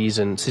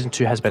season. Season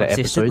 2 has better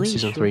episodes.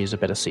 Season 3 is a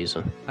better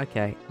season.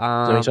 Okay.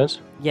 Does that make sense?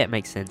 Yeah, it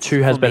makes sense.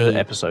 2 has For better me-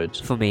 episodes.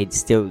 For me, it's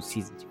still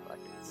season 2.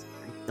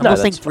 I'm No, not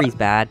saying that's 3 is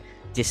bad.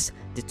 Just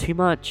there's too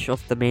much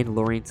of the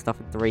Mandalorian stuff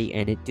in 3,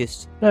 and it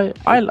just No,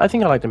 I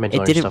think I like the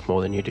Mandalorian didn't- stuff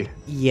more than you do.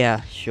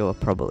 yeah, sure,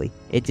 probably.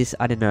 It just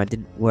I don't know. It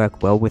didn't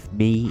work well with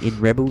me in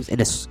Rebels and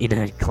in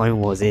a Clone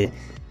Wars. It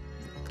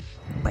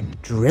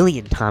like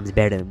trillion times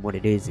better than what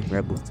it is in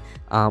Rebels.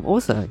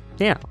 Also,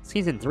 now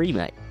season 3,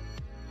 mate.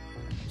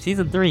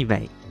 Season 3,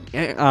 mate.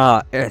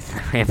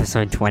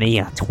 Episode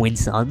 20, Twin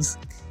Sons.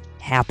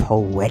 How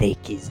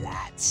poetic is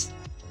that?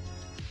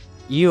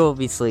 You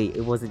obviously,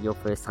 it wasn't your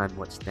first time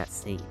watching that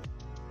scene.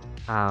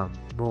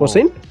 What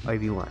scene?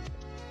 Obi-Wan.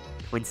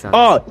 Twin Sons.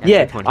 Oh, episode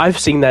yeah, 20. I've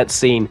seen that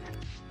scene.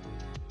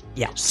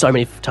 Yeah. So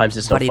many times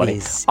it's not But funny. it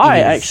is.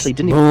 Actually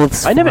didn't even...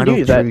 Maul's I never final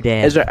knew that true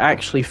death. Ezra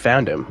actually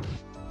found him.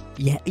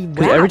 Yeah,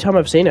 Because every time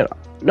I've seen it...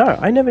 No,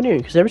 I never knew.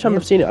 Because every time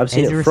I've seen it, I've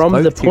seen Ezra it from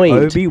the spoke to point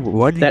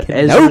Obi-Wan that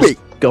Kenobi. Ezra's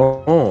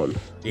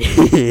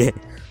gone.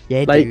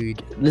 Yeah, Like,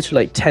 dude.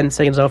 literally like 10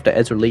 seconds after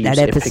Ezra leaves, That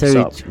it picks up.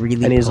 episode's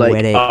really And he's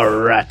poetic. like, a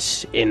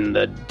rat in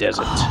the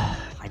desert.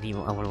 I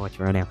want to watch it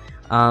right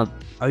now.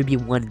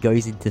 Obi-Wan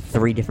goes into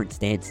 3 different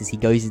stances. He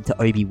goes into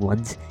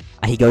Obi-Wan's.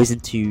 He goes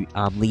into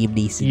Liam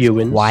Neeson's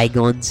Ewan's.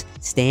 Qui-Gon's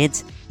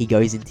stance. He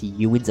goes into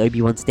Ewan's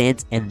Obi-Wan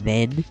stance, and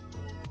then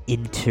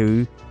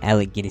into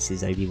Alec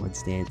Guinness's Obi-Wan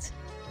stance.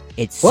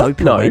 It's so What?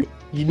 No,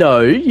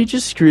 poetic. you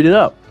just screwed it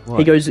up. What?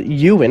 He goes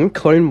Ewan,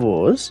 Clone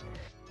Wars,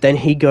 then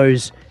he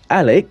goes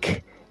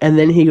Alec, and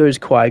then he goes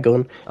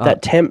Qui-Gon.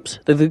 That tempts...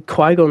 The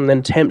Qui-Gon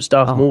then tempts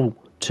Darth Maul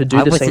to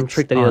do the same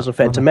trick that he does with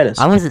Phantom Menace.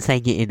 I wasn't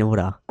saying it in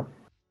order.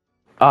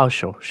 Oh,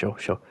 sure.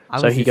 So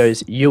he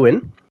goes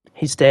Ewan,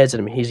 he stares at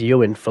him, he's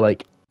Ewan for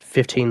like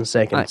 15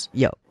 seconds.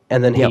 Yep.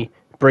 And then he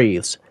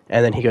breathes,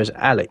 and then he goes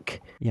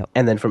Alec. Yep.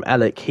 And then from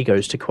Alec, he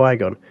goes to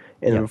Qui-Gon.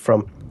 And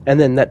Yep.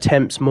 then that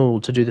tempts Maul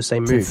to do the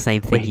same To the move.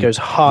 same thing Where he he- goes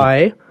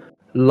high,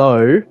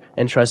 low,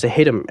 and tries to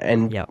hit him.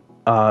 And Yep.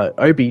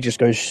 Obi just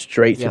goes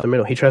straight through Yep. the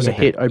middle. He tries to Yeah,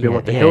 hit Obi-Wan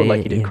with the yeah, hilt yeah,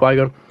 like he did yeah.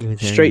 Qui-Gon, It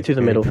was straight through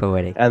the very middle.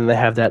 poetic. And they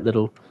have that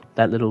little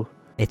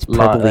It's that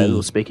probably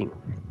little speaking.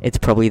 It's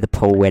probably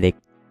the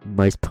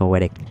most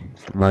poetic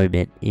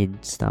moment in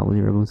Star Wars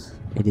Rebels.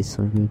 It is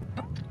so good.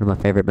 One of my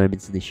favorite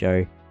moments in the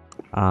show.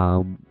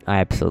 I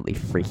absolutely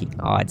freaking...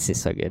 Oh, it's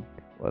just so good.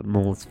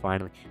 Maul's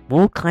finally...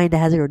 Maul kind of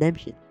has a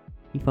redemption.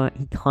 He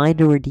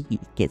kind of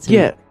gets...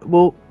 Yeah,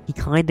 well... He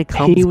kind of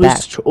comes He back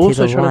was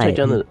also to the trying to light. take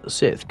down the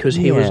Sith, because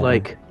he was Yeah.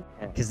 like...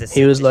 Because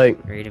He was like...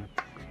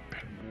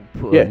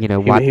 Yeah, you know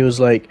what? He was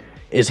like,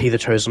 is he the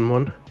chosen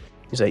one?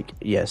 He's like,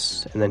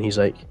 yes. And then he's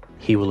like,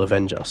 he will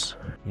avenge us.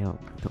 Yeah,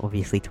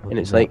 obviously talking And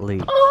it's about like,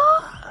 Luke.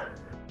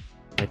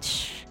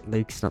 Which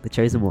Luke's not the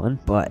chosen one,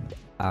 but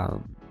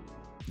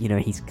you know,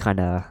 he's kind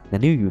of the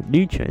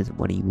new chosen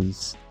one. He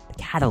was the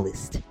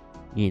catalyst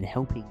in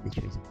helping the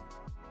chosen one.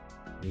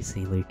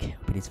 Obviously, Luke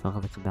helping his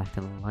father come back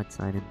to the light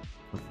side and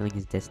fulfilling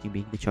his destiny,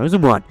 being the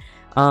chosen one.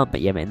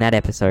 But yeah, man, that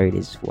episode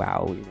is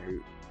wow. You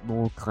know,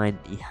 more kind,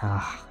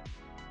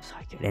 so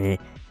good. And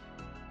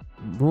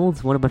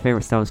Maul's one of my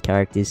favorite Star Wars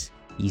characters.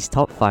 He's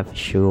top 5 for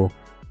sure.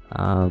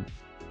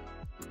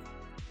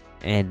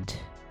 And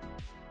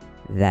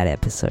that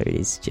episode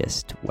is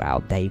just wow.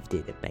 Dave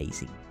did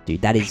amazing,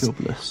 dude. That is.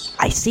 Pureness.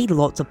 I see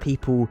lots of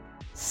people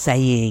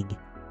saying,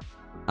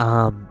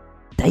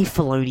 Dave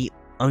Filoni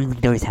only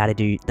knows how to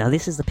do. Now,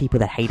 this is the people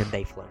that hate on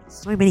Dave Filoni.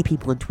 So many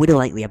people on Twitter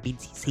lately. I've been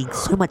seeing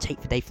so much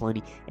hate for Dave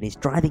Filoni, and it's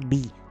driving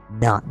me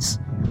nuts.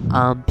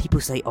 People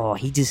say, oh,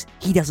 he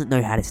doesn't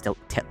know how to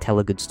tell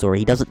a good story.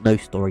 He doesn't know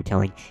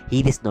storytelling.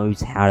 He just knows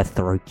how to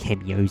throw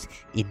cameos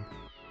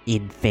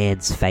in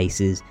fans'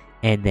 faces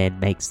and then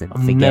makes them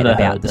I've forget never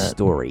about heard the that.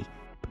 story.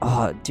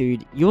 Oh,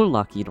 dude, you're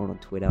lucky you're not on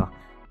Twitter.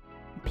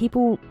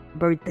 People,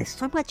 bro, there's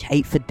so much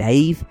hate for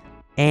Dave,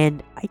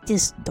 and I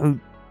just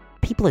don't.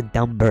 People are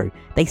dumb, bro.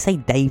 They say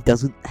Dave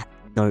doesn't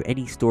know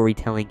any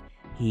storytelling.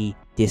 He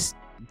just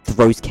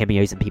throws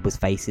cameos in people's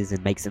faces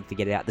and makes them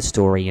forget about the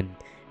story and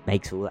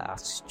makes all that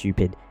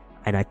stupid.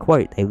 And I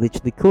quote, they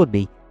literally called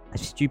me a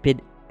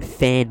stupid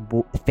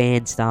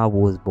fan Star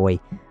Wars boy,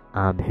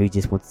 who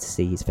just wants to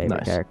see his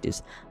favorite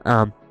characters.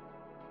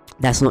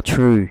 That's not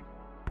true.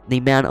 The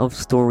amount of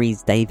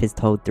stories Dave has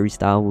told through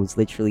Star Wars,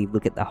 literally,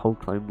 look at the whole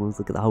Clone Wars,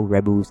 look at the whole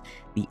Rebels,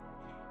 the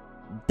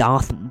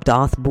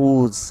Darth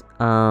Maul's,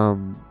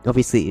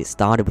 obviously it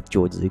started with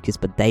George Lucas,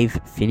 but Dave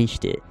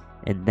finished it,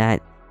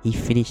 and he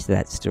finished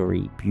that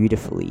story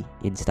beautifully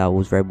in Star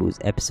Wars Rebels,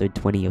 episode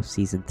 20 of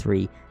season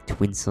 3,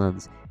 Twin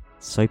Sons,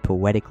 so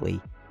poetically.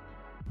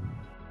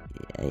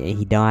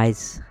 He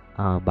dies,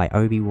 by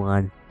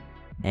Obi-Wan,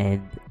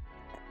 and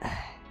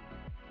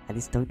I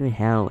just don't know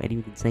how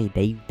anyone can say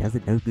Dave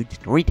doesn't know good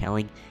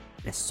storytelling.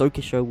 An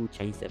Ahsoka show will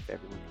change that for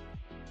everyone.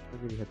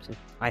 I really hope so.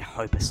 I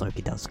hope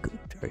Ahsoka does good,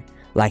 Joe.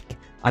 Like,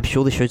 I'm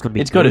sure the show's gonna be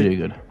It's got to do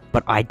good.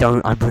 but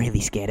I'm really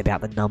scared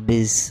about the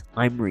numbers.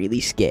 I'm really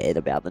scared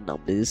about the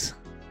numbers.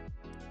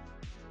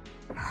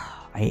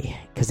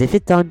 Because if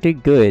it don't do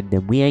good,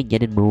 then we ain't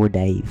getting more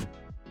Dave.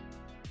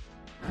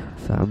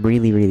 So I'm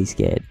really, really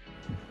scared.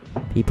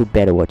 People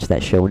better watch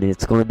that show, and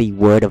it's gonna be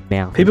word of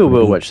mouth. People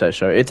will watch that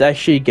show. It's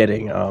actually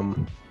getting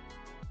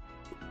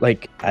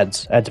like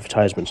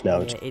advertisements now.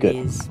 It's it good.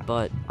 is,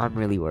 but I'm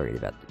really worried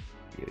about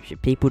the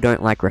viewership. People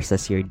don't like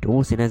Rosario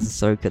Dawson as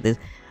Ahsoka.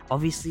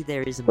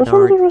 There is a What's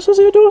wrong minority. with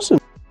Rosario Dawson?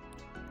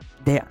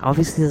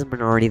 There's a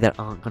minority that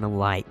aren't gonna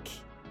like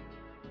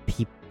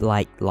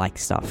like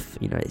stuff.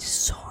 You know, it's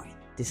so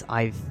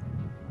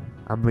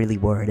I'm really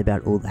worried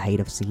about all the hate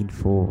I've seen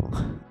for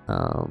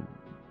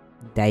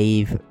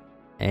Dave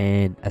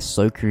and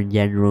Ahsoka in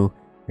general,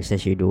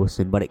 Rosario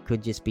Dawson, but it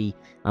could just be,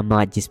 I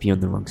might just be on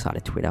the wrong side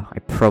of Twitter. I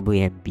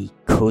probably am,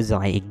 because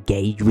I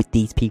engage with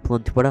these people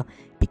on Twitter,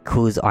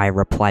 because I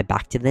reply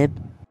back to them.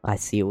 I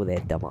see all their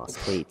dumbass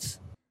tweets.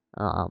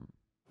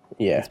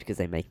 Yeah. It's because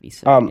they make me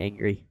so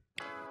angry.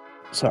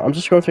 So I'm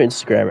just scrolling through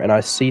Instagram and I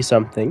see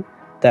something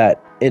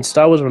that it's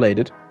Star Wars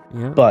related,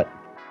 Yeah. but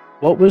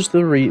what was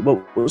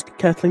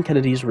Kathleen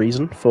Kennedy's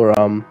reason for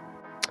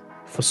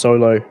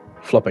Solo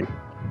flopping?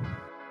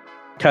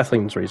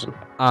 Kathleen's reason.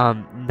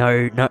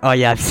 No. Oh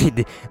yeah, I've seen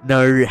it.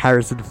 No,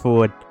 Harrison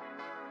Ford.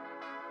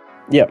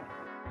 Yep.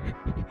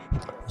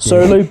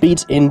 Solo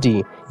beats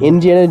Indy.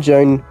 Indiana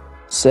Jones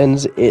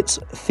sends its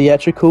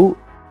theatrical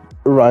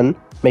run,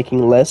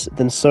 making less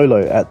than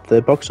Solo at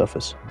the box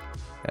office.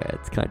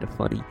 It's kind of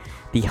funny.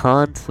 The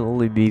Han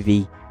Solo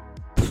movie,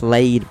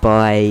 played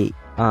by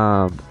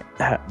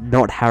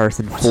not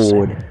Harrison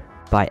Ford,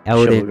 by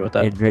Eldon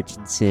and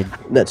Richardson.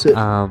 That's it.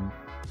 And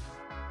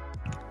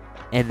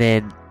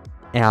then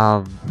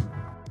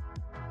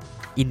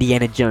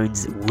Indiana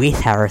Jones with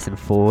Harrison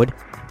Ford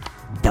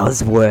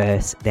does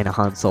worse than a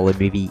Han Solo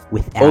movie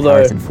without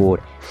Harrison Ford.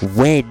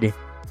 When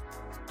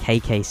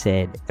KK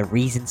said the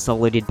reason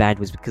Solo did bad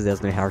was because there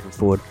was no Harrison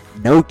Ford.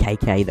 No,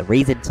 KK, the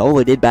reason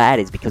Solo did bad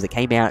is because it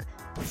came out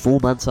 4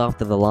 months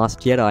after The Last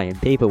Jedi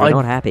and people were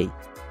not happy.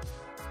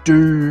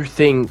 Do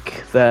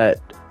think that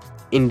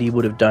Indy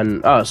would have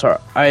done... Oh, sorry.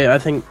 I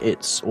think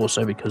it's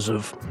also because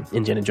of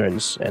Indiana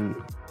Jones and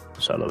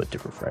Solo at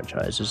different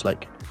franchises.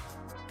 Like,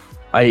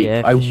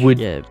 I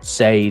would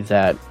say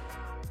that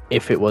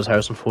if it was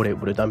Harrison Ford, it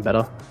would have done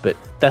better. But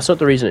that's not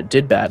the reason it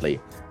did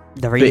badly.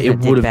 But it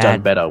would have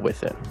done better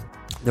with it.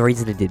 The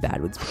reason it did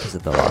bad was because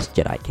of The Last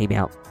Jedi. It came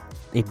out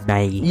in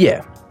May.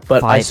 Yeah,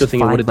 but I still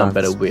think it would have done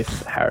better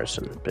with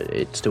Harrison. But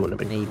it still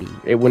wouldn't have been... Maybe.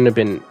 It wouldn't have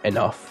been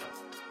enough.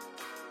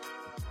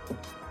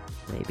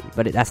 Maybe,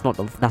 but that's not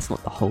the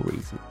whole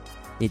reason.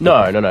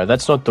 No,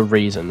 that's not the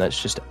reason.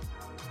 That's just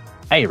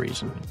a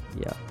reason.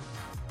 Yeah.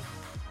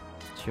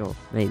 Sure,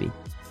 maybe,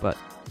 but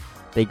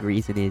big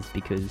reason is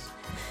because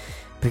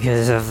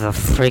of the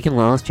freaking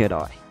Last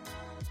Jedi.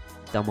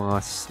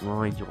 Dumbass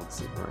Ryan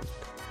Johnson, right?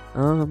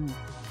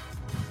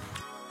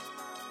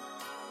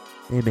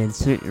 Yeah, man.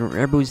 So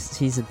Rebels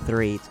season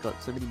 3. It's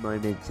got so many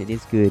moments. It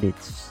is good.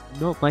 It's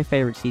not my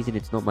favorite season.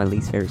 It's not my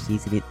least favorite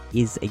season. It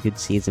is a good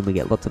season. We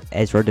get lots of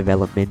Ezra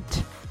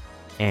development,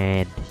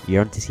 and you're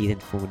on to season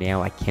 4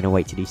 now. I cannot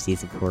wait to do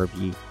season 4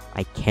 review.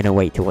 I cannot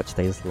wait to watch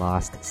those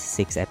last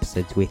 6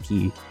 episodes with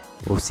you.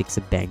 All 6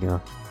 are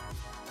banger.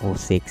 All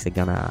 6 are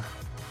gonna...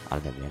 I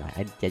don't know, man.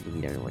 I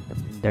genuinely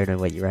don't know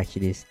what your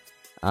reaction is.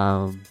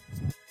 But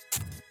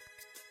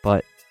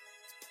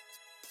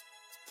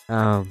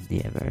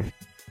yeah, bro.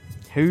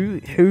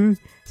 Who?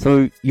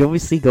 So you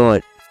obviously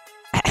got,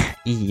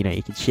 you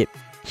can ship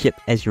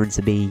Ezra and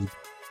Sabine.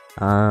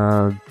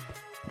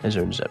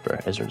 Ezra and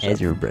Zebra. Ezra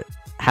and Brett.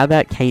 How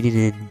about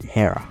Kanan and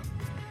Hera?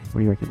 What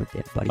do you reckon with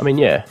that, buddy? I mean,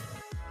 yeah.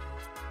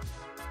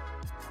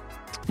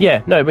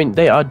 Yeah, no, I mean,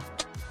 they are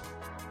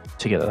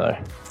together, though.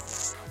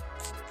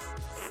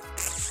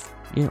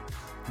 Yeah,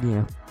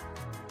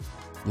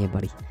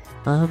 buddy.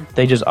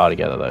 They just are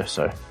together, though,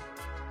 so...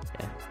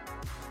 Yeah,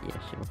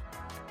 sure.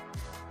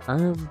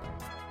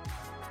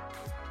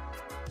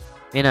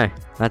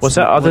 That's... What's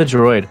that other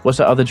droid?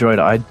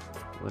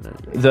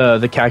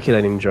 The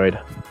calculating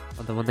droid.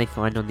 Oh, the one they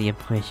find on the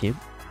Empire ship?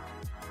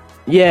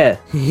 Yeah,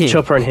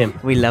 Chopper and him.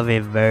 We love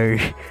him, bro.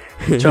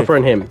 Chopper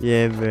and him.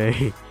 Yeah, bro.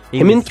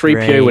 Him in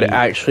 3PO would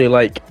actually,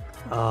 like...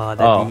 Yeah,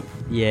 no.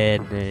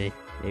 It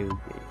would be.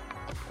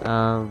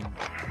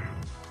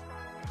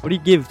 What do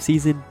you give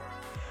season?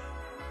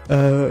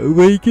 What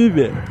do you give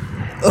it?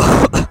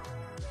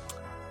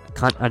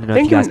 I don't know. I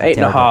think it's an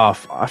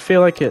 8.5. I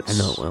feel like it's... I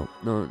know it well.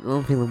 No,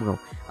 I'm feeling well.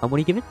 What do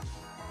you give it?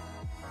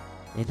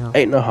 8.5.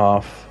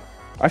 8.5.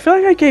 I feel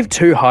like I gave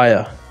 2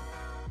 higher,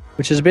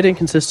 which is a bit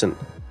inconsistent.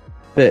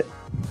 But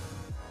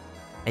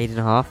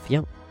 8.5.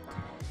 Yep.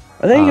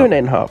 I think you're an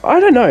 8.5. I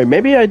don't know.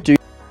 Maybe I do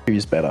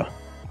use better.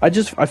 I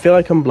feel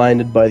like I'm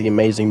blinded by the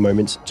amazing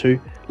moments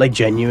too. Like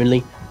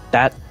genuinely,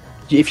 that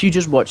if you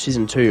just watch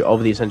season 2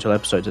 of the essential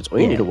episodes, that's all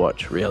you need to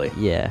watch, really.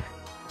 Yeah,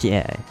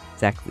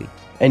 exactly.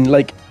 And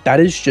like that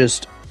is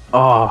just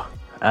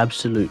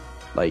absolute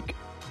like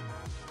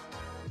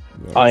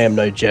I am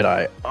no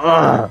Jedi.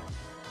 Yeah.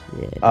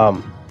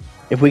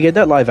 If we get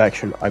that live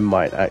action, I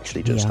might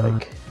actually just we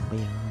like.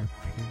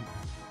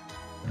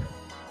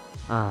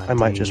 are. I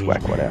might just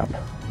whack one out.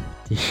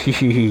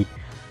 Dude.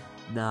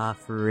 Nah,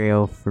 for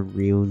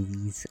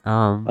realsies.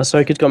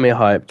 Ahsoka's got me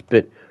hyped,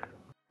 but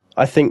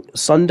I think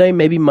Sunday,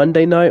 maybe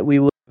Monday night, we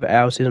will have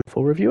our season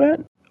 4 review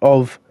out.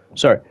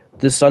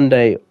 This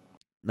Sunday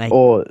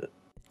or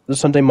the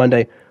Sunday,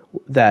 Monday,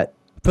 the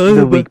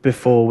week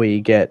before we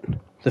get,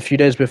 the few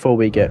days before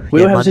we get.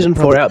 We'll have season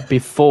 4 out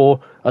before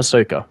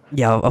Ahsoka.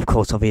 Yeah, of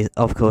course.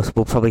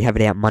 We'll probably have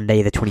it out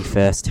Monday the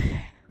 21st.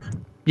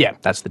 Yeah,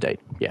 that's the date.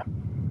 Yeah.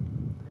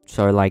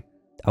 So, like,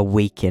 a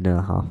week and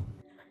a half.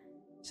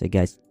 So,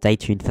 guys, stay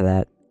tuned for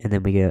that. And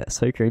then we get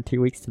Ahsoka in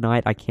 2 weeks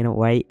tonight. I cannot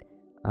wait.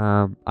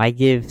 I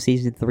give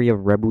season 3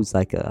 of Rebels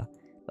like a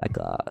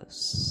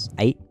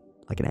 8,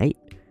 like an 8.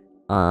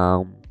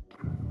 Yeah,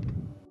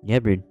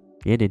 dude.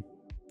 Yeah, dude.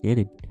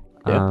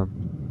 Yeah.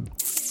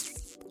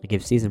 I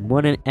give season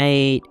 1 an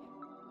 8.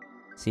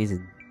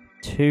 Season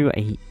 2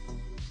 a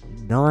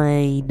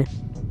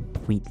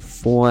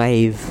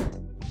 9.5.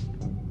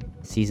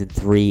 Season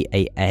 3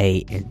 a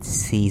 8, and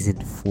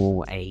season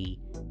 4 a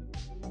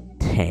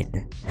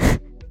 10.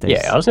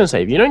 Yeah, I was gonna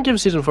say, if you don't give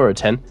season 4 a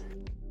 10,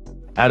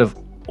 out of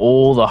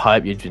all the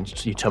hype you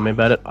tell me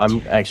about it, I'm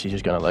actually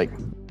just gonna be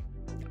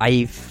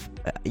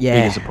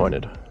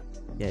disappointed.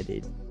 Yeah,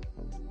 dude.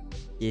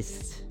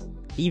 Just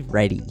be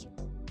ready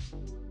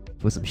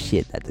for some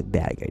shit that's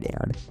about to go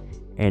down,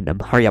 and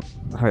hurry up,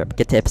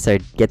 get to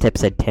episode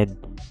 10.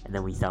 And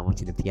then we start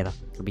watching them together.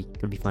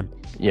 It'll be fun.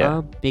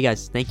 Yeah. Hey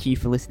guys, thank you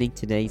for listening to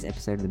today's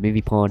episode of the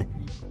Movie Pod.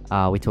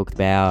 We talked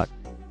about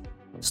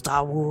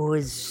Star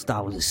Wars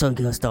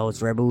Ahsoka, Star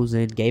Wars Rebels,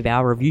 and gave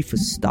our review for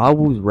Star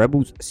Wars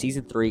Rebels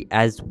Season 3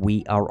 as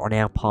we are on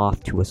our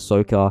path to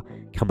Ahsoka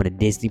coming to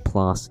Disney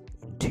Plus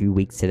in 2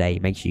 weeks today.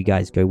 Make sure you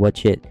guys go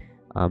watch it.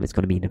 It's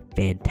going to be a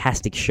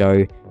fantastic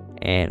show,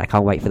 and I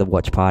can't wait for the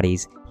watch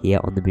parties here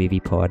on the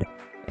Movie Pod.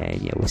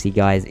 And yeah, we'll see you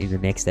guys in the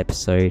next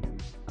episode.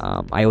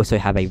 I also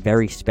have a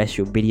very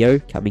special video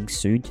coming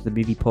soon to the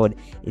Movie Pod.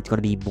 It's going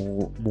to be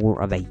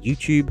more of a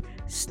YouTube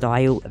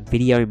style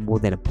video more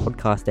than a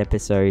podcast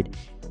episode,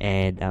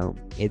 and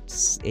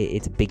it's a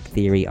big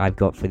theory I've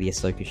got for the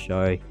Ahsoka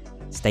show.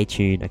 Stay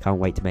tuned. I can't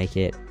wait to make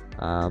it.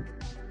 Yeah,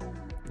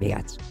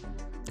 guys,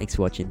 thanks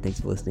for watching.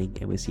 Thanks for listening,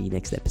 and we'll see you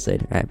next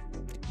episode. All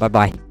right,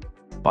 bye.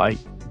 Bye.